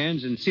hobby.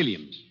 Cairns and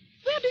Ciliums.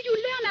 where do you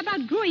learn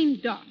about growing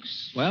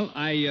dogs? Well,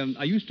 I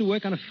used to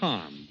work on a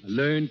farm. I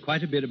learned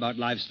quite a bit about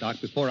livestock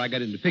before I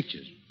got into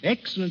pictures.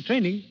 Excellent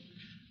training.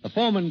 A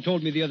foreman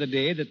told me the other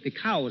day that the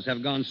cows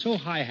have gone so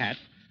high hat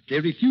they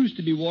refuse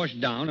to be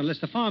washed down unless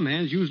the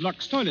farmhands use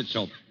Lux toilet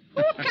soap.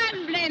 Who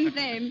can blame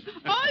them?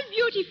 All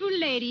beautiful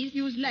ladies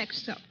use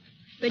Lux soap.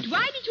 But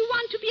why did you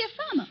want to be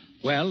a farmer?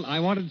 Well, I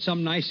wanted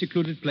some nice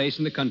secluded place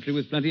in the country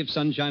with plenty of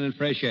sunshine and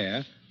fresh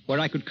air where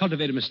I could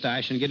cultivate a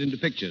mustache and get into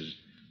pictures.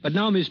 But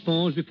now, Miss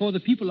Pons, before the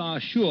people are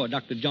sure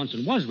Dr.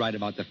 Johnson was right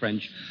about the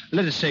French,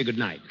 let us say good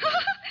night.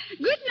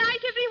 Good night,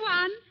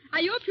 everyone.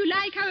 I hope you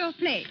like our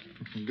play.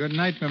 Good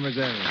night,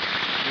 mademoiselle.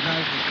 Good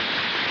night,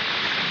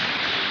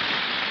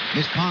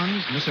 Miss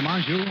Pons, Mr.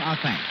 Monjou, our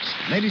thanks.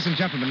 Ladies and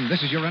gentlemen,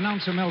 this is your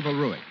announcer, Melville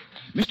Ruick.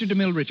 Mr.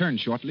 DeMille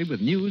returns shortly with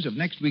news of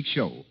next week's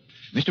show.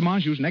 Mr.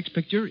 Monjou's next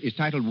picture is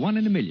titled 1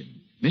 in a Million.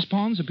 Miss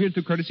Pons appeared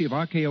through courtesy of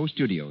RKO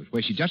Studios,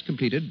 where she just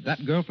completed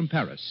That Girl from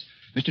Paris.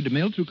 Mr.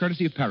 DeMille through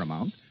courtesy of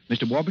Paramount,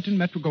 Mr. Warburton,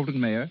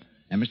 Metro-Goldwyn-Mayer,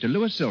 and Mr.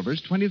 Lewis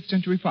Silvers, 20th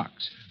Century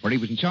Fox, where he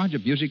was in charge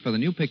of music for the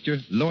new picture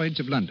Lloyd's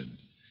of London.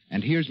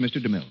 And here's Mr.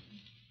 DeMille.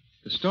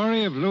 The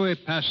story of Louis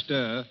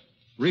Pasteur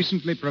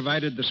recently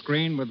provided the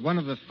screen with one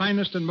of the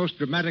finest and most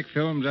dramatic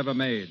films ever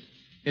made.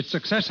 Its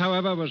success,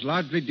 however, was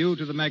largely due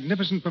to the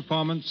magnificent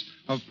performance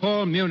of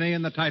Paul Muni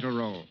in the title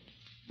role.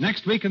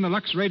 Next week in the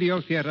Lux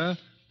Radio Theater,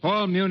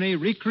 Paul Muni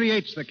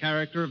recreates the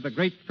character of the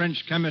great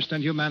French chemist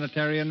and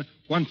humanitarian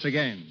once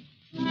again.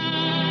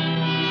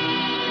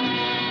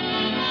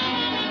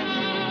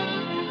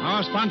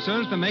 Our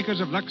sponsors, the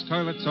makers of Lux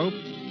Toilet Soap,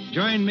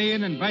 join me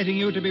in inviting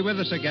you to be with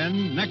us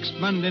again next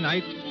Monday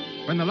night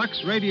when the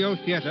Lux Radio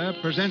Theater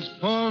presents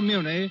Paul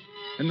Muni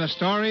in the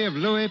story of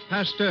Louis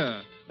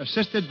Pasteur,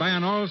 assisted by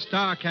an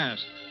all-star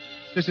cast.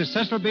 This is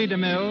Cecil B.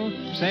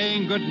 DeMille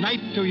saying good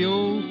night to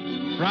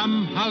you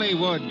from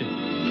Hollywood.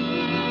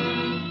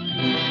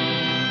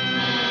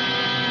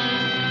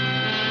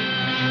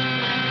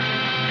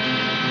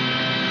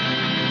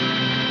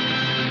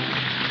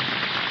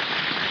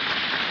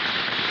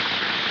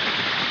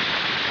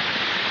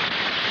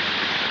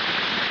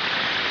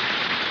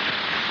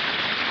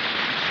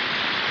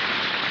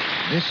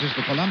 This is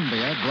the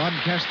Columbia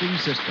Broadcasting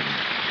System.